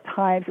prehistoric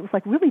times, it was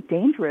like really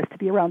dangerous to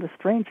be around a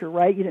stranger,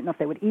 right? You didn't know if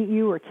they would eat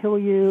you or kill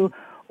you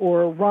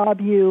or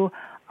rob you.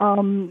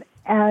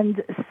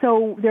 And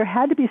so there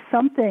had to be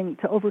something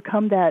to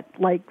overcome that,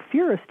 like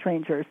fear of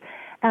strangers.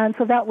 And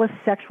so that was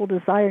sexual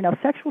desire. Now,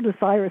 sexual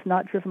desire is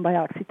not driven by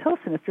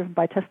oxytocin. It's driven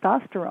by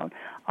testosterone,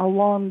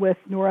 along with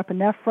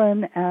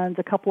norepinephrine and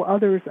a couple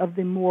others of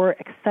the more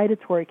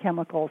excitatory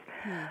chemicals.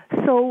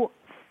 So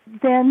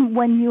then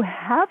when you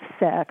have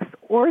sex,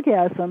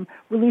 orgasm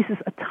releases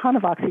a ton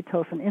of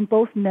oxytocin in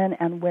both men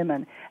and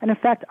women. And in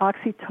fact,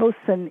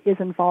 oxytocin is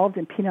involved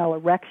in penile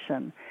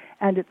erection,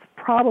 and it's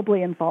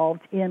probably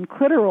involved in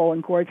clitoral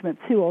engorgement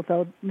too,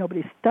 although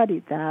nobody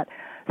studied that.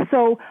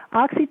 So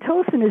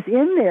oxytocin is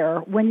in there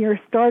when you're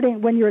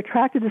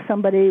attracted to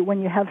somebody,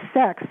 when you have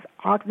sex.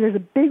 There's a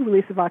big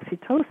release of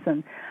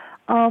oxytocin.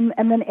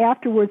 And then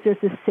afterwards, there's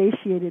this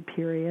satiated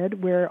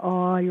period where,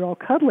 you're all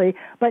cuddly.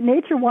 But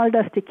nature wanted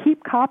us to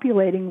keep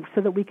copulating so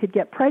that we could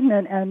get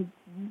pregnant and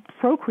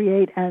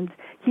procreate and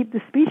keep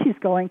the species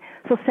going.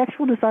 So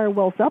sexual desire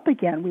wells up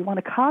again. We want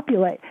to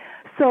copulate.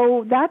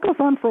 So that goes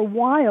on for a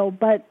while,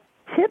 but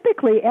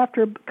typically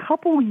after a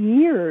couple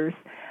years,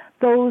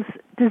 those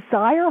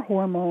desire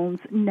hormones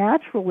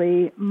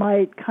naturally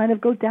might kind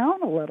of go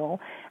down a little,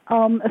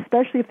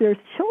 especially if there's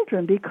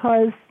children,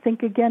 because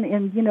think again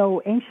in,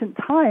 ancient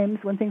times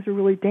when things were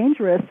really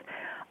dangerous,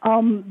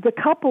 the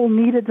couple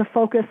needed to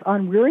focus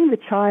on rearing the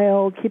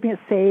child, keeping it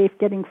safe,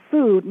 getting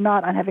food,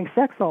 not on having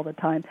sex all the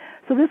time.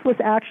 So this was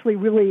actually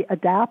really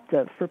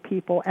adaptive for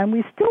people, and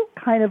we still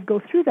kind of go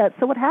through that.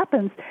 So what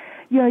happens,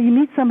 you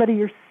meet somebody,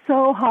 you're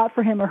so hot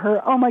for him or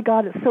her, oh my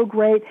God, it's so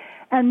great,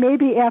 and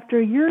maybe after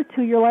a year or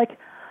two you're like,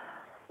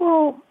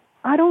 well,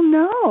 I don't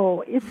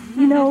know. It's,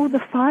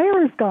 the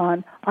fire is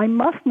gone. I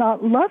must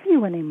not love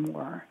you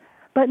anymore.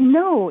 But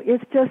no,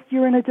 it's just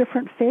you're in a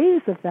different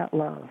phase of that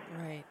love.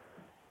 Right.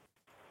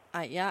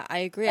 I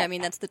agree. I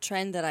mean, that's the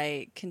trend that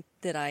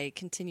I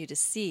continue to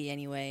see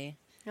anyway.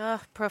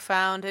 Oh,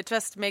 profound. It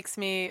just makes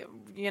me,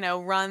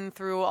 run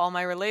through all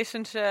my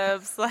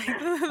relationships, like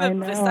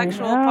the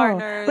sexual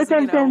partners. But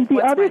then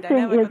the other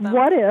thing is,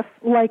 what if,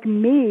 like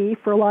me,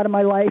 for a lot of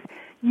my life,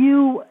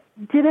 you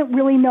didn't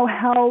really know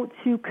how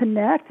to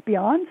connect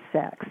beyond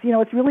sex.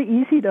 It's really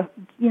easy to,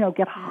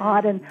 get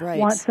hot and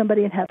want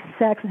somebody and have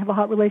sex and have a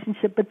hot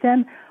relationship. But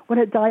then when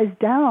it dies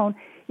down,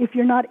 if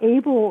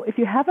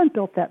you haven't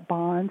built that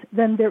bond,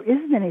 then there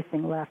isn't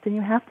anything left, and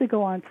you have to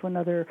go on to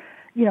another,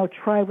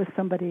 try with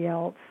somebody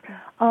else.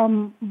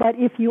 But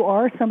if you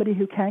are somebody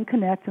who can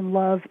connect and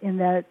love in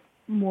that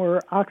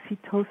more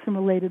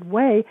oxytocin-related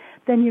way,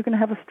 then you're going to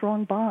have a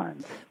strong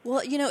bond.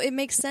 Well, it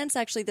makes sense,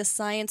 actually, the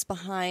science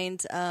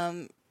behind,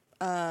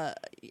 I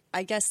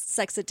guess,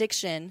 sex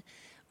addiction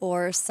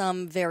or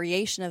some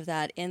variation of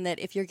that, in that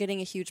if you're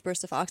getting a huge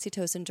burst of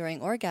oxytocin during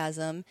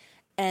orgasm,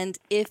 and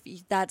if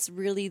that's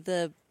really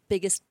the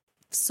biggest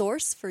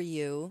source for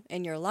you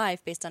in your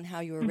life based on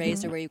how you were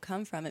raised or where you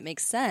come from, it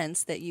makes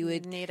sense that you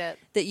would need it.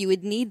 That you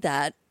would need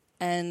that,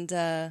 and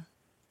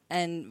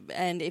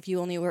if you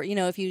only were,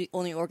 if you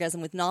only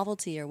orgasm with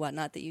novelty or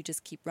whatnot, that you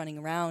just keep running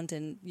around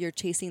and you're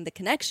chasing the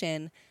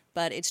connection,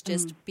 but it's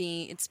just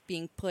being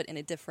put in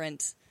a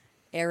different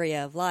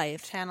area of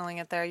life. Channeling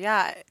it there,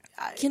 yeah.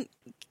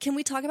 Can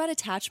we talk about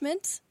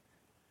attachment?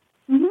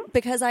 Mm-hmm.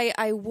 Because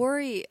I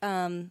worry.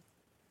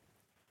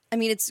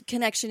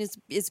 Connection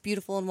is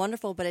beautiful and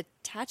wonderful, but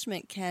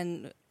attachment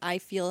can, I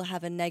feel,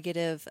 have a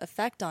negative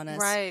effect on us.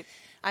 Right.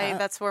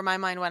 That's where my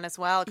mind went as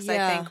well, because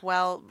I think,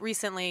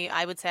 recently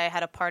I would say I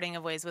had a parting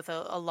of ways with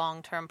a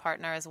long-term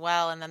partner as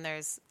well, and then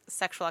there's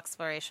sexual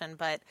exploration,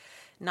 but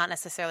not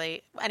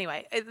necessarily.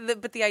 Anyway,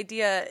 but the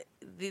idea,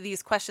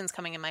 these questions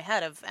coming in my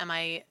head of, am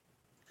I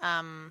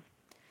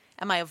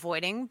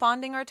avoiding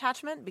bonding or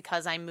attachment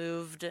because I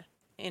moved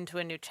into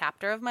a new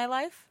chapter of my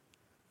life?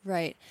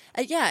 Right.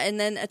 And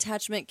then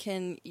attachment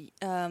can,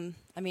 I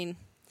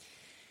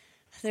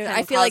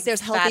feel like there's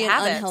healthy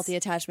and unhealthy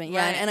attachment.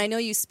 Yeah, right. And I know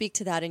you speak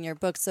to that in your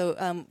book.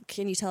 So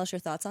can you tell us your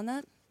thoughts on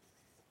that?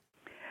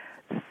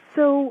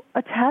 So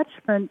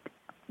attachment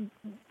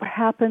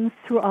happens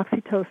through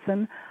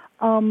oxytocin.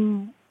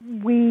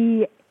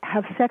 We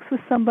have sex with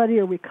somebody,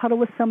 or we cuddle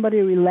with somebody,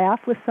 or we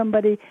laugh with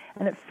somebody,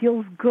 and it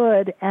feels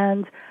good.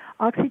 And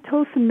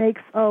oxytocin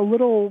makes a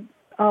little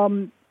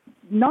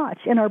notch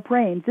in our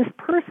brain. This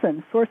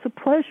person, source of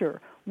pleasure,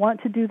 want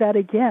to do that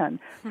again.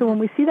 So when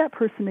we see that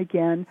person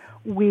again,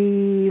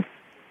 we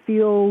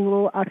feel a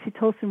little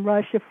oxytocin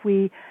rush. If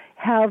we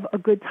have a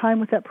good time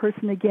with that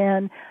person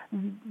again,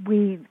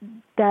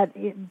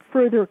 it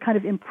further kind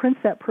of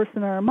imprints that person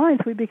in our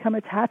minds. We become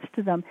attached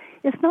to them.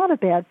 It's not a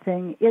bad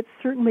thing. It's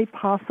certainly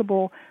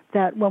possible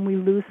that when we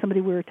lose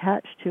somebody we're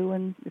attached to,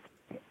 and it's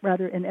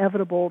rather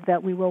inevitable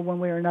that we will one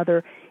way or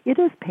another, it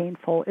is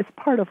painful. It's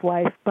part of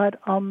life. But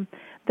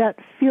that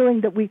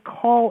feeling that we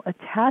call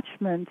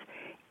attachment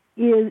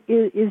is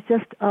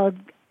just a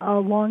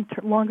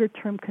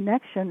longer-term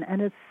connection,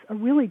 and it's a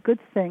really good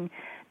thing.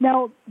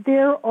 Now,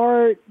 there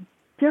are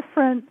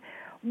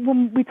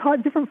when we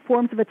talk different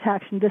forms of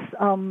attachment,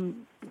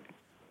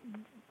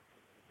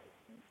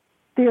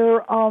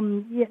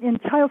 in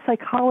child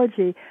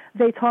psychology,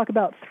 they talk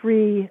about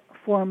 3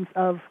 forms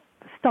of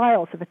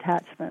styles of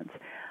attachment.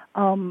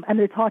 And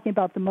they're talking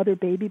about the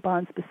mother-baby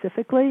bond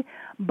specifically,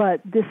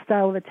 but this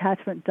style of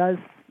attachment does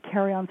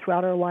carry on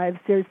throughout our lives.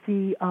 There's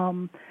the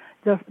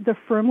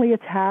firmly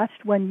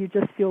attached, when you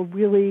just feel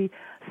really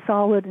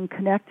solid and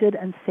connected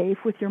and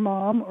safe with your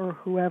mom or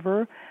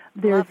whoever.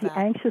 There's the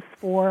anxious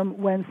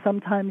form when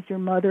sometimes your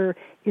mother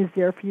is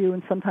there for you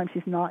and sometimes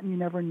she's not and you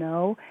never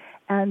know.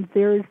 And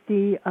there's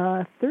the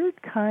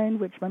third kind,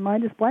 which my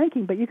mind is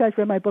blanking, but you guys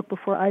read my book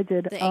before I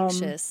did. The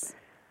anxious.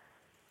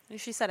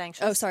 She said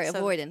anxious. Oh, sorry,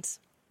 avoidance.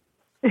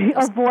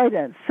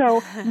 Avoidance.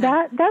 So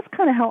that's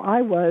kind of how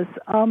I was.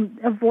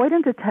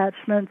 Avoidant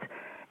attachment,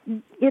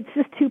 it's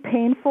just too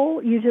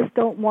painful. You just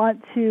don't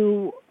want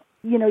to,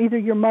 either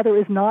your mother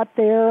is not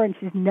there and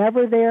she's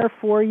never there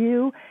for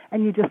you,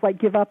 and you just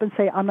give up and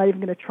say, I'm not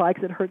even going to try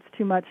because it hurts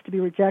too much to be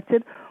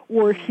rejected,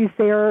 or she's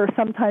there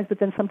sometimes, but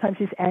then sometimes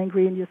she's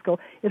angry and you just go,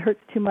 it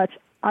hurts too much.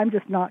 I'm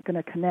just not going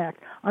to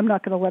connect. I'm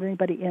not going to let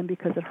anybody in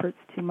because it hurts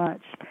too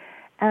much.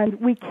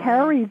 And we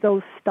carry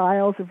those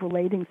styles of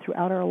relating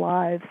throughout our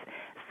lives.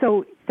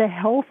 So the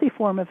healthy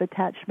form of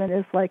attachment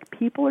is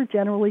people are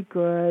generally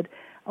good.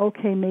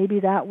 Okay, maybe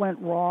that went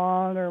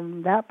wrong or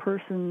that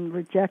person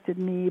rejected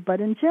me,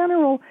 but in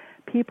general,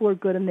 people are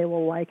good and they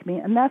will like me.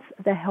 And that's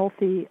the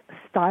healthy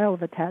style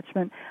of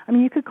attachment. I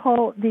mean, you could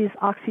call these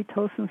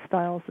oxytocin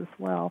styles as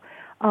well.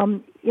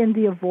 In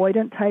the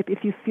avoidant type,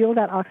 if you feel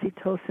that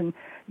oxytocin,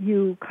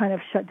 you kind of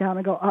shut down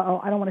and go,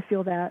 I don't want to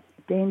feel that.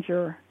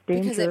 Danger.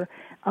 The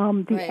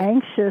right.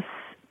 Anxious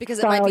because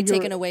style, it might be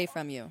taken away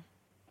from you.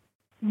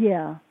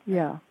 Yeah.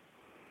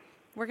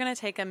 We're going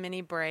to take a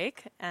mini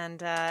break,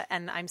 and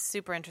I'm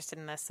super interested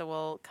in this, so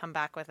we'll come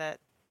back with it.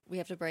 We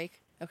have to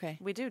break? Okay.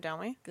 We do, don't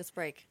we? Let's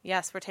break.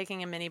 Yes, we're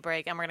taking a mini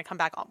break, and we're going to come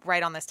back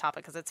right on this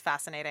topic because it's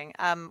fascinating.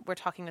 We're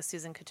talking with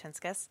Susan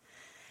Kuchinskas,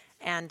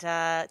 and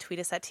tweet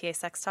us at TA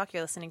Sex Talk.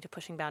 You're listening to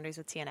Pushing Boundaries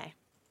with TNA.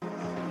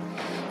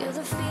 You're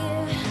the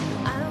fear,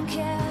 I don't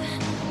care,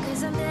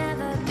 'cause I've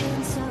never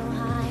been so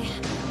high.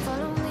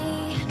 Follow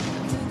me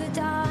through the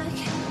dark,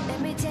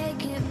 let me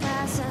take you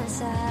past the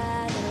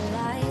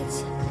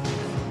satellites.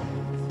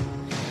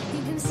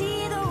 You can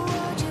see the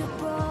world you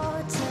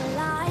brought to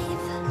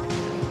life,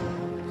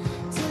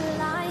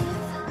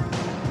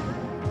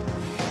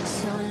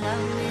 So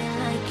love me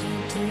like you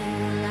do,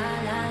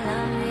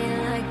 love me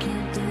like you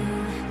do.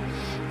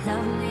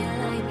 Love me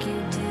like you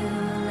do,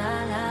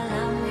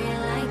 love me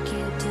like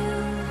you do.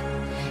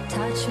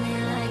 Touch me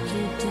like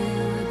you do,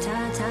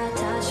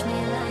 touch me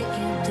like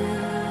you do.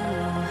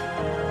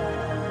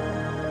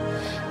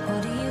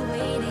 What are you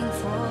waiting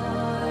for?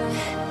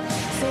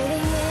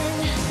 Fading in,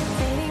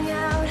 fading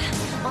out,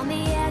 on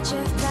the edge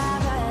of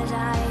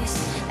paradise.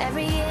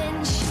 Every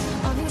inch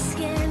of your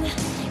skin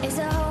is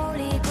a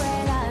holy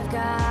grail I've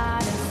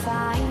gotta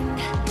find.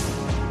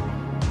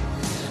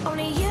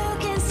 Only you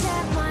can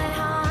set my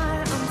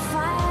heart on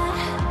fire,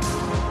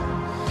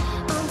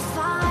 on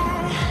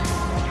fire.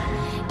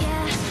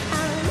 Yeah,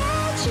 I'll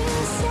let you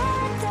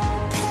set the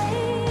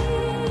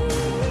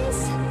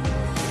pace,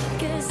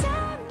 'cause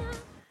I'm not.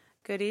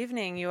 Good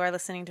evening. You are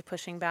listening to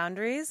Pushing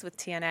Boundaries with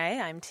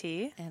TNA. I'm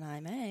T. And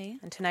I'm A.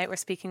 And tonight we're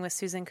speaking with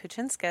Susan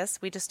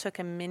Kuchinskas. We just took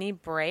a mini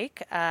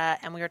break,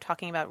 and we were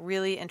talking about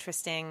really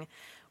interesting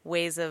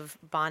ways of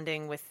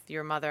bonding with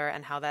your mother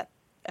and how that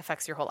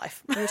affects your whole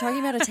life. We were talking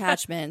about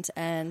attachment,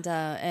 and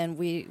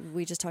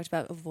we just talked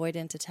about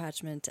avoidant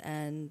attachment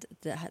and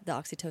the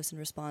oxytocin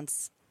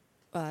response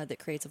that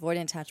creates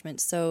avoidant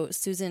attachment. So,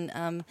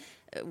 Susan,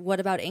 what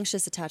about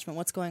anxious attachment?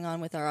 What's going on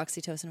with our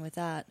oxytocin with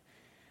that?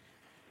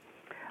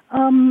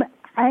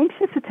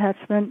 Anxious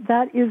attachment,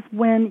 that is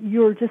when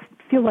you just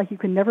feel like you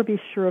can never be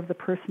sure of the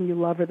person you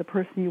love or the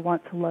person you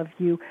want to love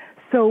you.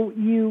 So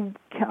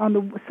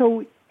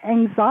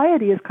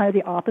anxiety is kind of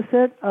the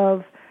opposite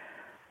of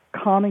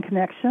calm and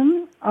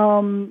connection.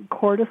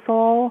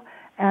 Cortisol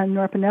and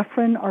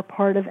norepinephrine are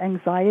part of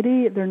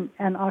anxiety,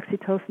 and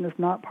oxytocin is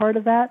not part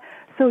of that.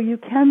 So you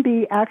can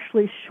be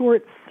actually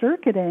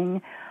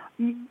short-circuiting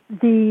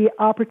the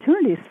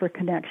opportunities for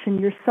connection.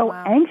 You're so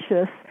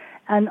anxious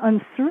and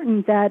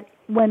uncertain that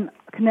when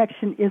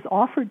connection is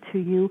offered to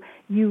you,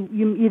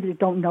 you either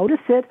don't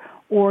notice it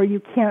or you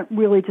can't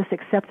really just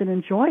accept and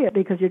enjoy it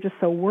because you're just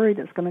so worried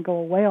it's going to go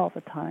away all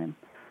the time.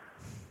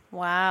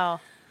 Wow.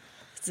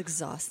 It's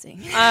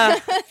exhausting. Are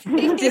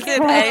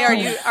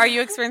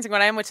you experiencing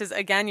what I am, which is,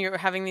 again, you're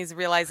having these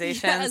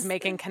realizations,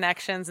 making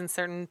connections in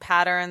certain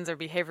patterns or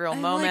behavioral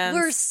moments.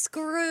 We're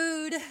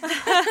screwed.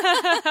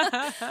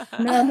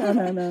 No.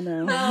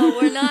 No,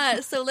 we're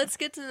not. So let's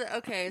get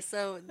to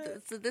so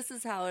this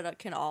is how it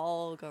can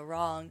all go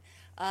wrong,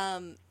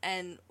 and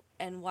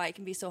why it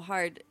can be so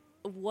hard.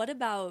 What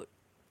about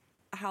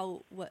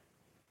how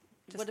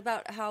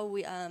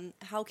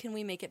can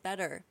we make it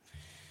better?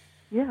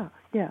 Yeah.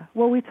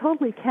 Well, we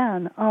totally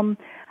can.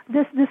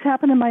 This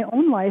happened in my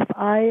own life.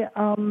 I,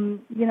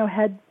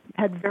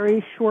 had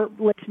very short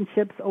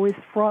relationships, always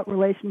fraught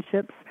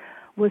relationships,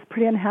 was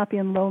pretty unhappy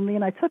and lonely,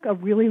 and I took a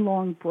really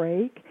long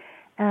break,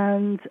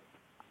 and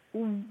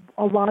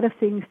a lot of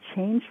things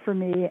changed for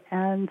me,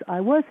 and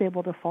I was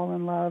able to fall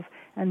in love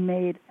and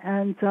mate,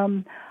 and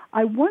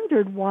I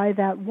wondered why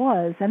that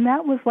was, and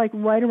that was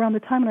right around the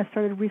time when I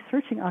started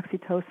researching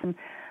oxytocin.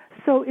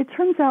 So it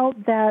turns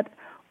out that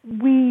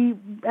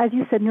as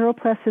you said,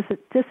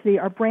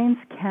 neuroplasticity, our brains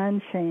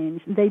can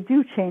change. They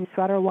do change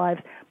throughout our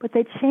lives, but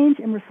they change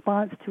in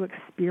response to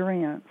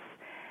experience.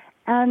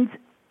 And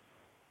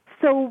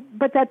so,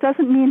 but that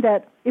doesn't mean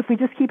that if we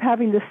just keep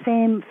having the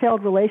same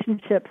failed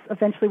relationships,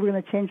 eventually we're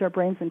going to change our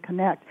brains and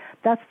connect.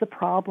 That's the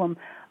problem.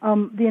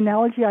 The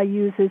analogy I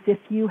use is if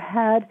you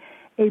had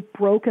a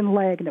broken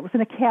leg and it was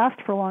in a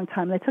cast for a long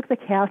time, they took the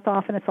cast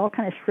off and it's all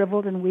kind of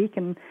shriveled and weak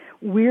and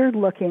weird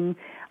looking.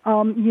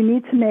 You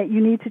need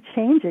to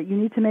change it. You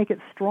need to make it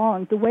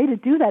strong. The way to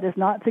do that is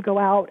not to go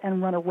out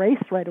and run a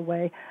race right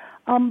away.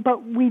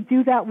 But we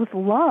do that with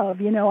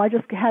love. I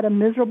just had a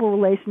miserable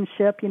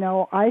relationship.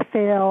 I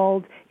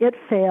failed. It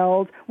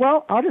failed.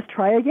 Well, I'll just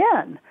try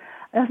again.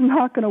 That's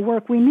not going to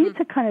work. We need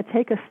to kind of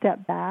take a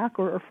step back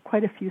or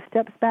quite a few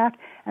steps back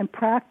and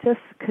practice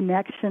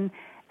connection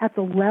at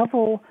the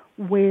level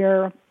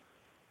where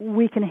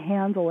we can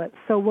handle it.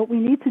 So what we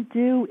need to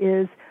do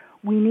is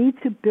we need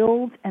to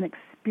build an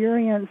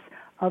experience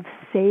of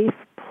safe,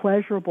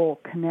 pleasurable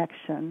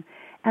connection.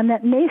 And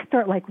that may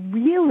start like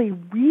really,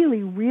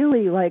 really,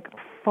 really like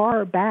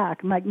far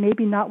back, like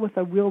maybe not with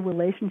a real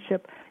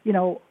relationship,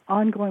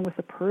 ongoing with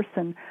a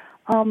person.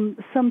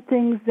 Some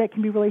things that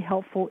can be really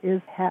helpful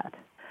is pet.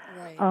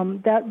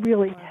 Right.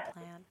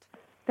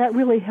 That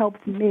really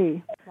helps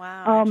me.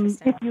 Wow.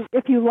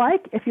 If you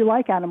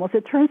like animals,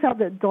 it turns out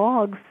that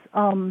dogs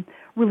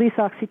release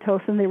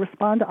oxytocin. They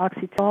respond to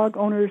oxytocin. Dog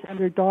owners and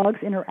their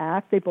dogs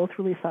interact. They both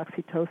release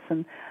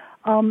oxytocin.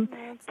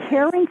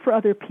 Caring for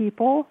other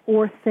people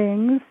or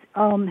things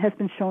has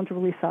been shown to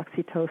release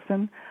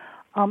oxytocin.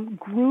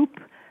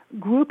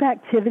 Group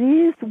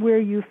activities where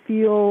you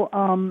feel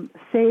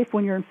safe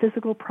when you're in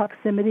physical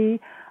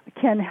proximity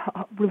can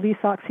release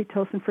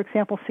oxytocin. For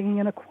example, singing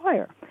in a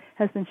choir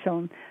has been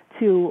shown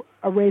to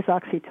raise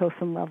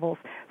oxytocin levels.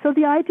 So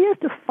the idea is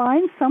to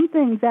find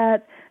something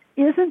that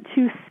isn't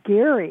too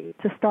scary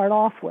to start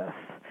off with.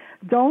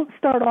 Don't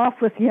start off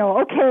with,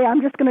 okay,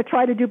 I'm just going to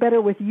try to do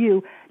better with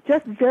you.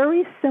 Just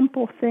very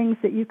simple things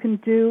that you can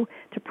do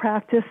to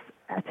practice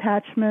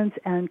attachment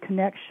and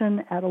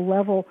connection at a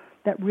level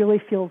that really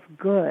feels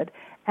good.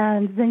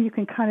 And then you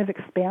can kind of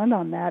expand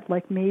on that.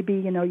 Like maybe,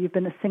 you've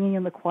been singing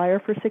in the choir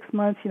for 6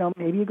 months,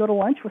 maybe you go to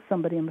lunch with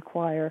somebody in the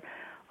choir.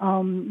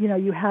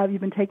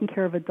 You've been taking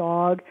care of a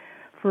dog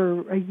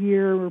for a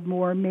year or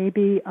more.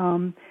 Maybe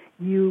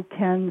you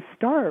can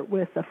start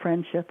with a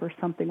friendship or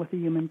something with a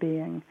human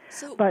being.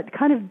 But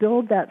kind of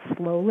build that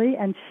slowly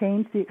and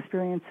change the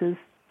experiences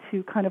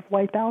to kind of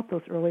wipe out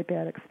those early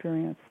bad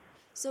experiences.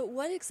 So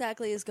what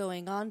exactly is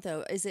going on,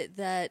 though? Is it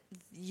that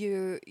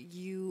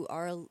you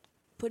are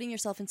putting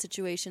yourself in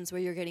situations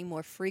where you're getting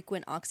more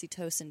frequent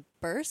oxytocin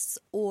bursts,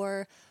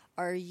 or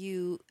are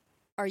you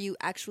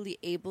actually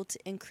able to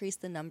increase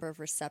the number of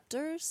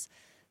receptors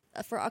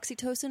for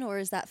oxytocin, or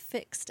is that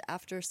fixed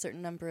after a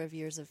certain number of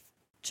years of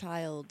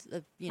child,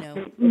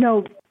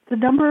 No, the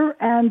number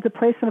and the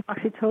placement of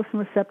oxytocin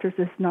receptors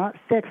is not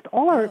fixed.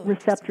 All our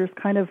receptors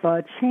kind of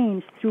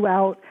change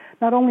throughout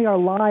not only our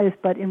lives,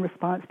 but in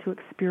response to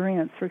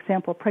experience. For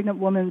example, a pregnant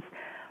woman's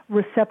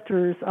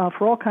receptors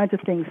for all kinds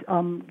of things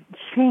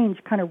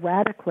change kind of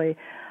radically.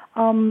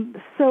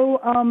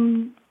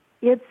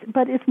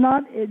 It's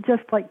not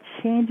just like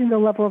changing the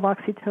level of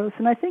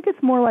oxytocin. I think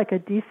it's more like a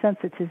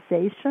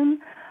desensitization.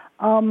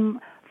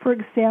 For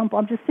example,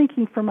 I'm just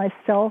thinking for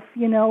myself,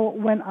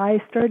 when I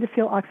started to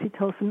feel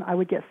oxytocin, I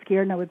would get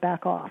scared and I would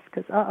back off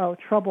because,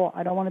 trouble,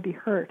 I don't want to be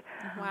hurt.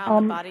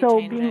 Wow, the body so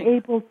changing. being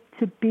able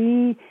to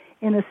be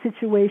in a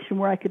situation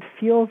where I could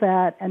feel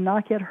that and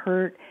not get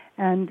hurt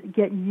and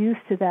get used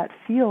to that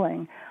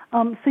feeling.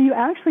 So you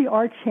actually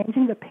are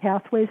changing the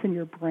pathways in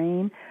your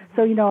brain.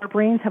 So, our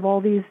brains have all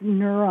these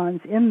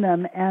neurons in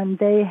them, and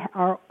they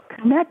are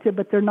connected,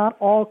 but they're not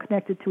all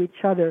connected to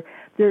each other.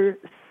 They're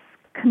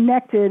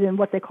connected in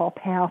what they call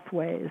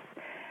pathways.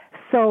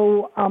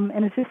 So,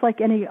 and it's just like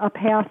a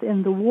path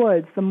in the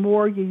woods. The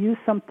more you use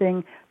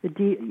something,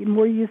 the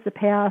more you use the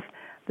path,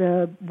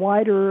 the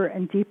wider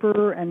and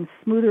deeper and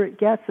smoother it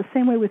gets. The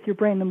same way with your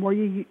brain. The more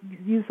you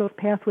use those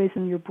pathways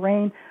in your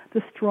brain,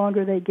 the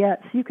stronger they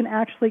get. So you can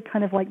actually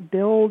kind of like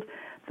build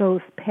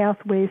those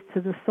pathways to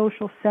the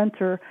social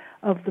center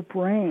of the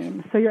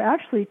brain. So you're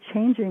actually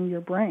changing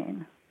your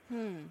brain.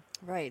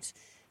 Right.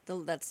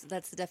 That's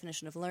the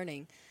definition of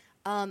learning.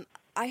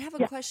 I have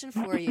a question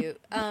for you.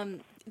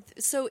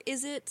 So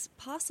is it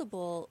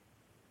possible...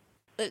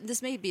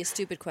 this may be a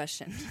stupid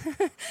question.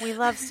 We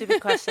love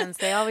stupid questions.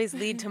 They always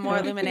lead to more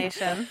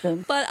illumination.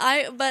 But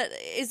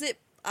is it...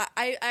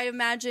 I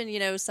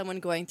imagine, someone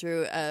going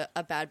through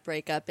a bad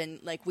breakup, and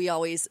like we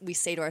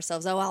say to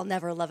ourselves, "Oh, I'll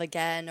never love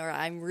again," or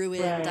 "I'm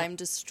ruined, right. I'm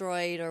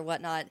destroyed," or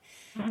whatnot.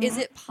 Mm-hmm. Is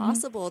it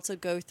possible to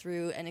go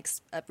through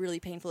a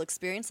really painful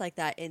experience like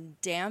that and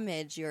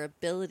damage your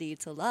ability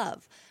to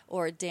love,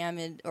 or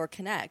damage or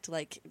connect,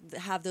 like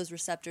have those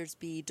receptors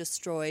be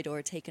destroyed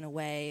or taken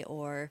away,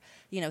 or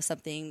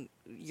something,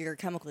 you're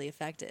chemically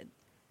affected?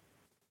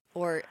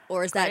 Or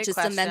is that just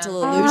a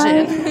mental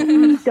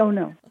illusion? I don't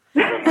know.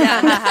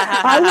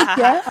 I would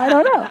guess. I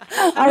don't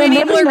know. We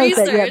need more knows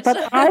that research. yet, but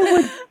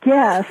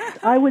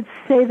I would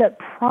say that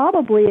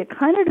probably it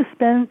kind of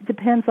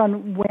depends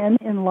on when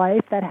in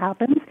life that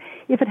happens.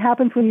 If it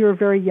happens when you're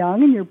very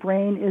young and your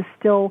brain is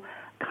still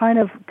kind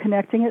of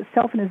connecting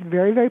itself and is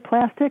very, very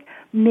plastic,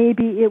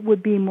 maybe it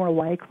would be more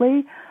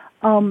likely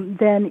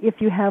than if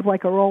you have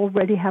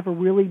already have a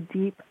really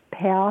deep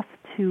path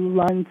to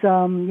land.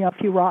 A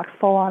few rocks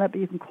fall on it, but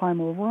you can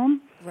climb over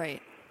them.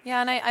 Right. Yeah,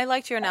 and I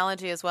liked your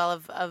analogy as well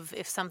of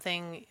if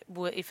something,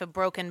 if a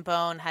broken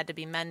bone had to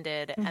be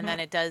mended, and then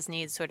it does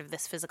need sort of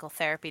this physical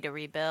therapy to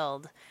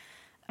rebuild.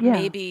 Yeah.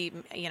 Maybe,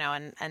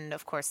 and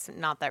of course,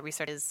 not that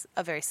research is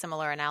a very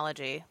similar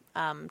analogy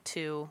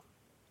to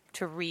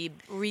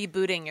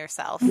rebooting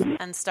yourself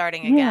and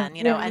starting again,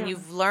 and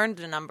you've learned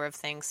a number of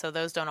things, so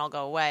those don't all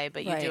go away,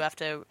 but you do have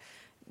to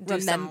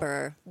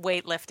remember some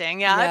weightlifting,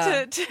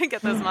 to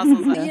get those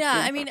muscles up. Yeah,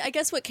 I mean, I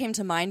guess what came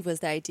to mind was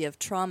the idea of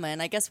trauma,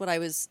 and I guess what I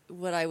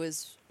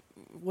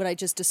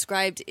just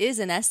described is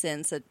in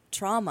essence a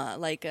trauma.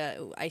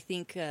 I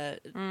think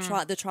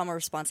the trauma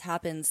response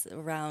happens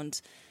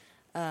around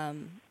a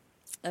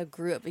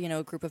group of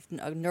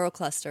a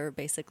neurocluster,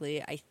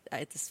 basically.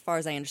 As far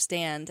as I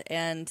understand,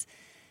 and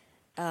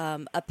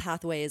a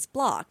pathway is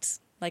blocked,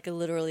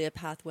 literally a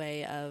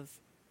pathway of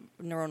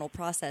neuronal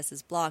process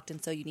is blocked,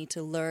 and so you need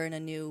to learn a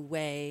new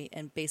way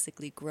and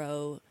basically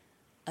grow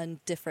a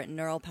different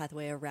neural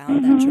pathway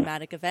around that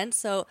traumatic event.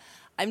 So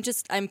I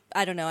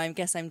don't know, I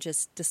guess I'm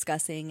just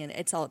discussing, and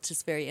it's all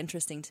just very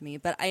interesting to me,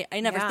 but I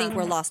never think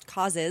we're lost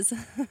causes.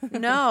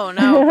 No,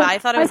 but I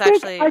thought it was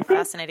actually a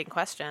fascinating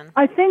question.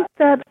 I think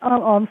that,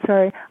 I'm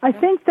sorry, I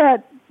think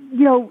that,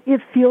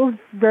 it feels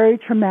very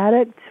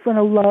traumatic when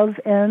a love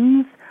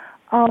ends.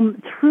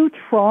 True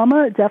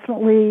trauma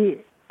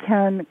definitely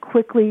can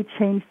quickly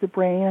change the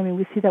brain. I mean,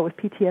 we see that with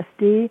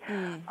PTSD.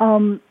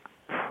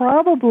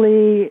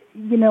 Probably,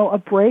 a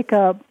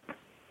breakup,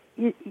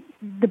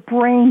 the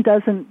brain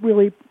doesn't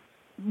really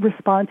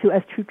respond to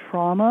as true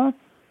trauma.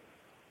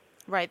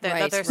 Right,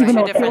 there's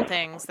two different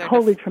things. They're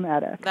totally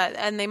traumatic.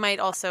 And they might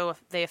also,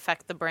 they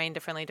affect the brain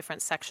differently,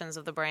 different sections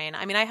of the brain.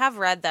 I mean, I have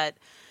read that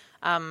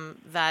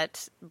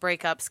that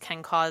breakups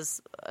can cause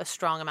a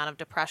strong amount of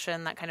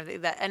depression, that kind of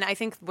thing. And I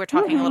think we're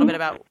talking a little bit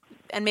about,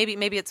 and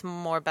maybe it's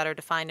more better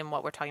defined in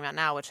what we're talking about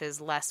now, which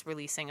is less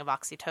releasing of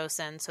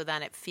oxytocin, so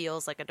then it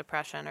feels like a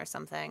depression or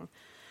something.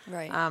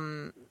 Right.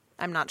 I'm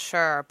not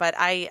sure, but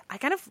I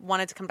kind of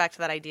wanted to come back to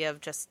that idea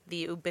of just the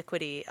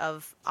ubiquity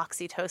of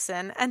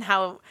oxytocin and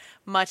how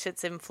much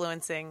it's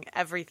influencing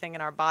everything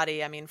in our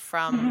body. I mean,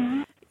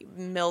 from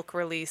milk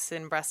release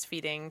in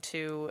breastfeeding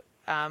to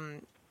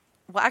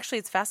well, actually,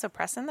 it's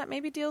vasopressin that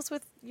maybe deals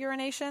with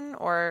urination,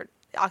 or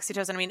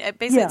oxytocin. I mean,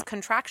 it's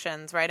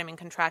contractions, right? I mean,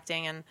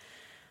 contracting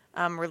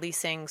and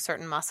releasing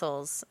certain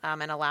muscles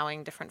and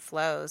allowing different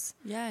flows.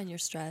 Yeah, and your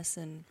stress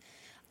and...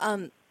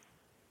 so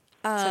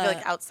I feel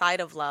like outside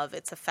of love,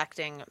 it's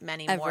affecting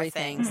many more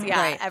things. Yeah,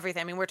 right.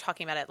 Everything. I mean, we're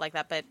talking about it like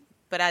that, but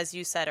as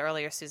you said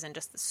earlier, Susan,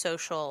 just the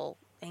social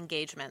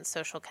engagement,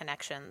 social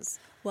connections.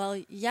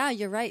 Well, yeah,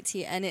 you're right,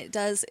 T. And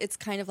it's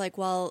kind of like,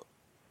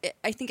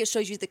 I think it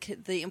shows you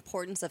the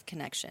importance of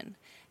connection.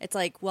 It's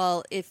like,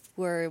 if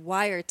we're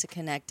wired to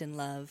connect and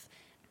love,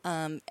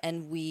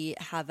 and we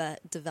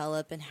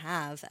develop and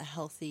have a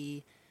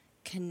healthy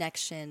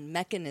connection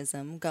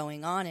mechanism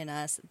going on in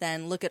us,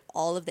 then look at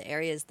all of the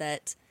areas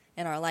that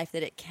in our life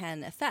that it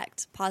can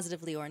affect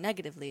positively or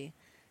negatively,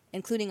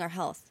 including our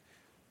health.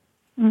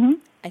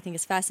 I think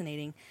it's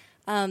fascinating.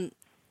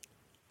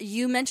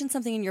 You mentioned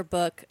something in your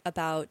book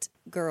about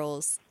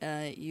girls.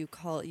 You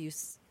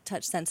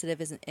touch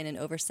sensitive in an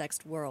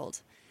oversexed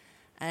world.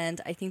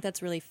 And I think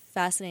that's really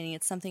fascinating.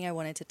 It's something I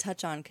wanted to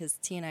touch on because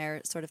T and I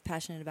are sort of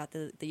passionate about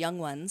the young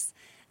ones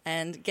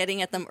and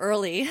getting at them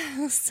early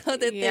so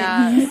that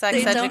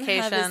they don't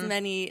have as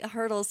many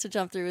hurdles to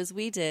jump through as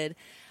we did.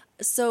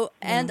 So,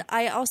 and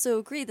I also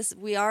agree,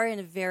 we are in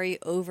a very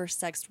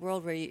oversexed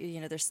world where,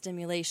 there's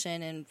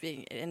stimulation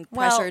and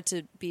pressure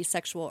to be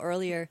sexual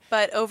earlier.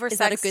 But oversexed... Is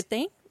that a good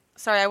thing?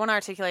 Sorry, I want to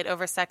articulate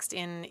oversexed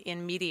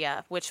in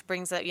media, which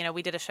brings up,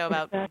 we did a show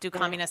about do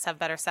communists have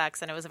better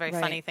sex, and it was a very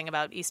funny thing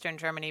about Eastern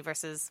Germany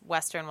versus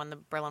Western when the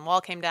Berlin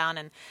Wall came down.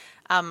 And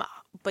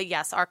but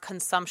yes, our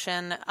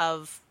consumption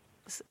of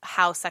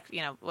how sex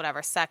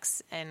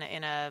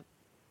in a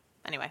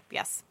anyway,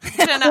 yes.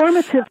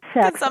 Formative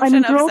sex. I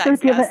mean, girls are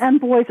given and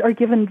boys are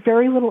given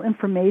very little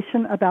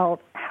information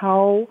about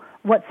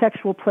what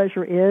sexual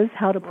pleasure is,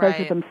 how to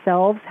pleasure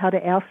themselves, how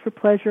to ask for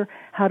pleasure,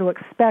 how to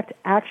expect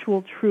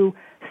actual true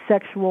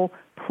sexual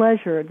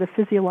pleasure, the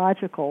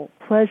physiological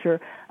pleasure,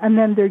 and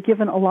then they're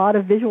given a lot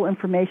of visual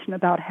information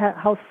about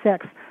how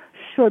sex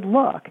should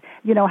look,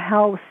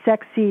 how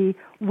sexy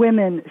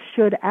women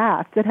should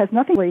act. That has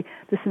nothing to do with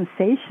the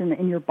sensation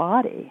in your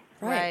body.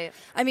 Right.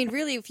 I mean,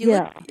 really, if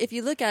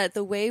you look at it,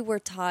 the way we're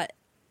taught,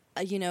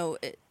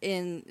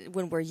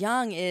 when we're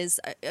young is,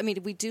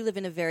 we do live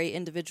in a very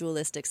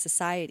individualistic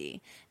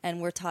society, and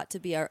we're taught to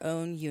be our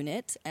own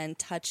unit, and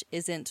touch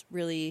isn't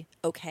really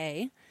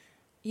okay.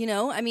 You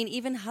know, I mean,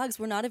 even hugs.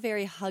 We're not a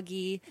very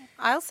huggy.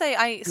 I'll say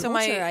I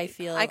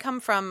feel I come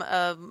from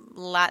a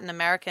Latin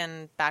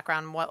American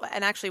background,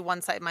 and actually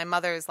one side, my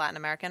mother is Latin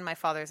American, my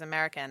father is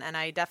American, and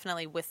I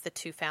definitely with the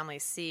two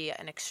families see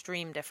an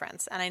extreme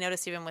difference. And I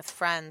notice even with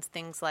friends,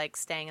 things like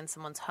staying in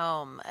someone's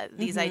home,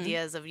 these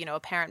ideas of a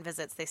parent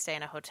visits, they stay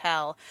in a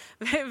hotel,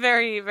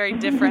 very very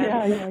different,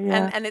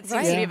 and it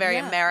seems to be a very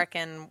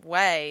American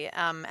way,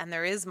 and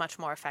there is much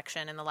more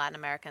affection in the Latin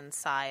American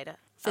side.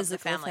 Physical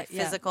of the family,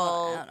 physical,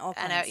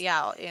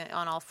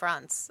 on all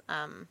fronts.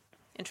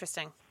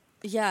 Interesting.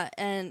 Yeah,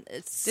 and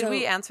did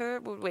we answer?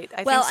 Wait,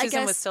 I think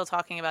Susan was still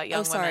talking about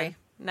young women.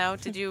 No,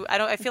 did you?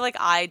 I feel like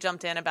I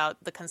jumped in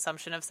about the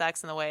consumption of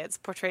sex and the way it's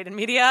portrayed in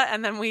media,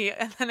 and then we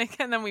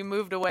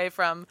moved away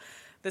from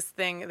this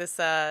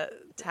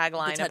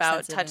tagline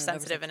about touch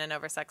sensitive in an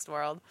oversexed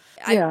world.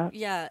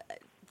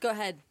 Go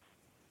ahead.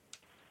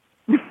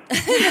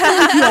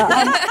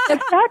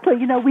 Exactly.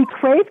 We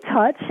crave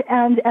touch,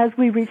 and as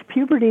we reach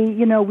puberty,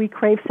 we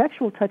crave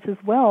sexual touch as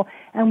well,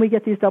 and we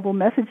get these double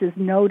messages: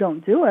 no,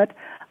 don't do it.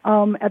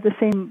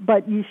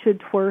 But you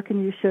should twerk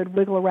and you should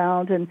wiggle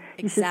around and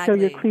you should show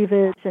your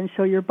cleavage and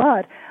show your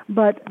butt.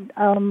 But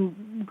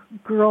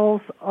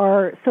girls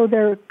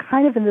they're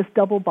kind of in this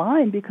double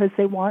bind because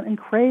they want and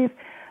crave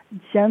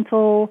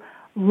gentle,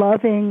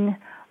 loving,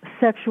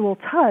 sexual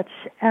touch,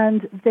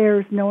 and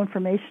there's no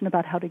information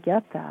about how to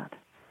get that.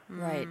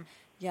 Right.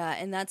 Yeah,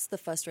 and that's the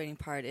frustrating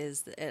part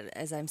is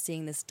as I'm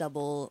seeing this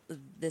double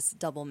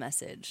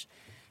message.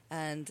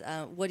 And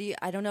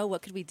I don't know,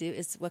 what can we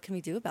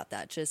do about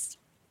that? Just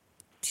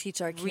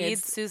teach our kids. Read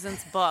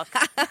Susan's book.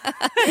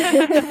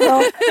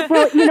 well,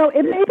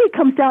 it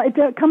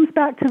comes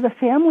back to the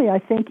family, I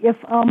think. If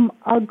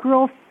a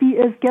girl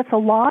gets a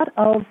lot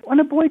of,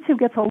 and a boy too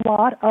gets a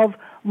lot of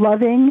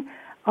loving,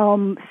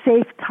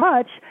 safe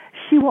touch,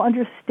 she will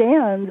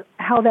understand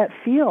how that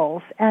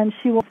feels, and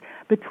she will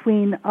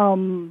between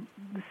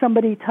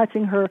somebody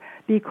touching her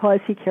because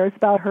he cares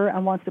about her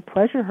and wants to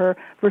pleasure her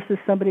versus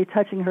somebody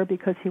touching her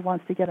because he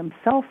wants to get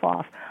himself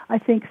off. I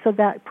think so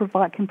that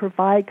can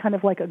provide kind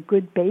of like a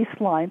good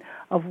baseline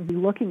of what we're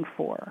looking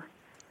for.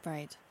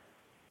 Right.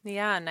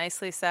 Yeah,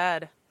 nicely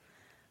said.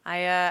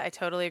 I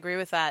totally agree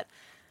with that.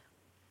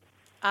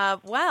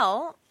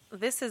 Well,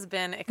 this has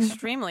been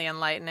extremely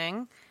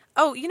enlightening.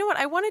 Oh, you know what?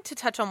 I wanted to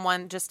touch on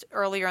one just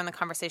earlier in the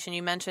conversation.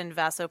 You mentioned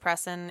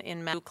vasopressin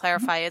in men. To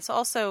clarify, it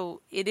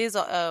is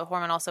a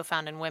hormone also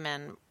found in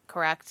women,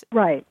 correct?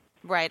 Right.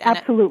 Right.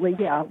 Absolutely,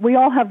 yeah. We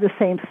all have the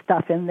same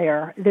stuff in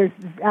there. There's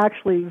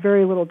actually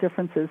very little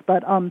differences,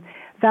 but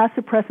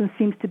vasopressin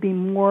seems to be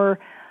more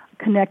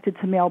connected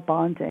to male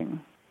bonding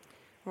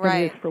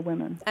than it is for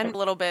women. And a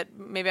little bit,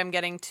 maybe I'm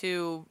getting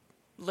too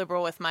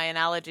liberal with my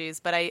analogies,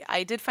 but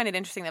I did find it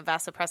interesting that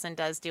vasopressin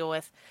does deal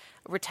with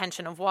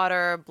retention of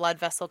water, blood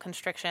vessel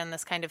constriction,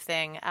 this kind of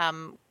thing.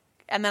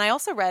 And then I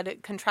also read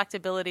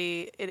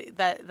contractibility,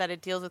 that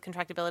it deals with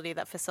contractibility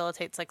that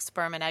facilitates like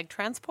sperm and egg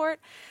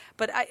transport.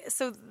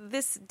 So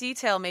this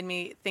detail made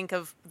me think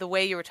of the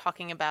way you were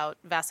talking about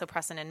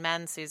vasopressin in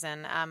men,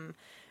 Susan.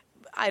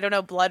 I don't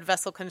know, blood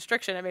vessel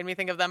constriction. It made me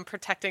think of them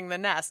protecting the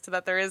nest,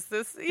 that there is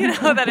this,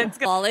 that it's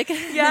symbolic.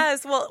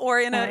 Yes, well, or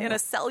in a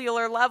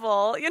cellular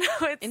level,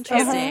 it's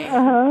interesting.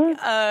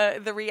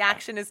 The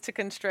reaction is to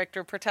constrict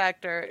or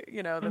protect, or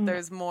that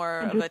there's more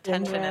of a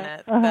tension in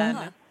it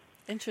than.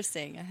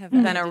 Interesting. I have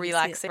than a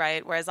relaxing,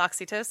 right? Whereas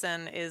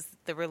oxytocin is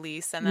the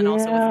release, and then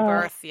also with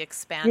birth, the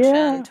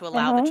expansion to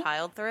allow the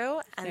child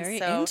through. And very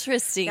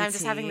interesting. Yeah, I'm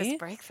just having this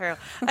breakthrough.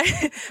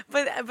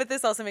 But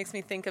this also makes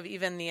me think of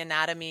even the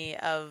anatomy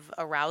of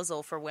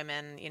arousal for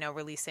women.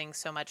 Releasing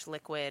so much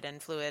liquid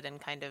and fluid and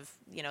kind of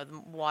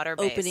water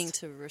based, opening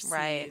to receive,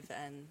 right?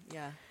 And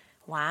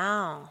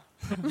wow,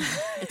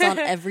 it's on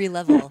every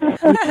level.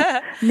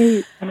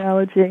 Neat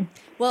analogy.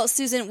 Well,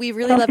 Susan, we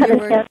really love your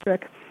work.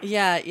 Tantric.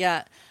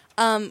 Yeah.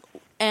 And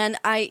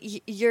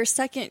your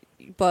second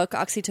book,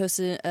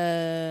 Oxytocin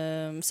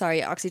and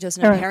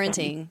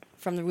Parenting,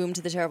 From the Womb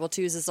to the Terrible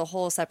Twos, is a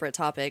whole separate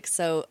topic.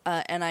 So,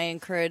 and I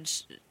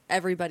encourage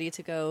everybody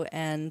to go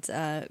and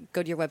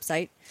go to your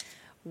website,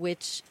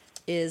 which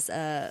is,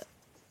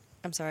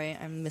 I'm sorry,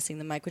 I'm missing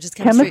the mic, which is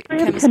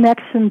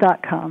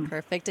chemistryofconnection.com.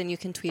 Perfect. And you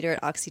can tweet her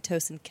at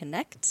Oxytocin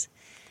Connect.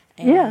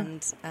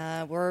 And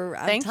we're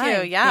out Thank of time.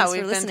 you. Yeah, Thanks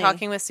we've been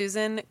talking with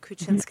Susan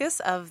Kuchinskas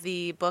of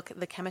the book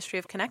The Chemistry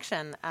of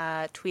Connection.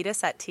 Tweet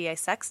us at TA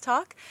Sex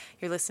Talk.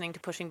 You're listening to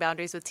Pushing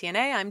Boundaries with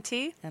TNA. I'm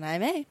T. And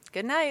I'm A.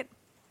 Good night.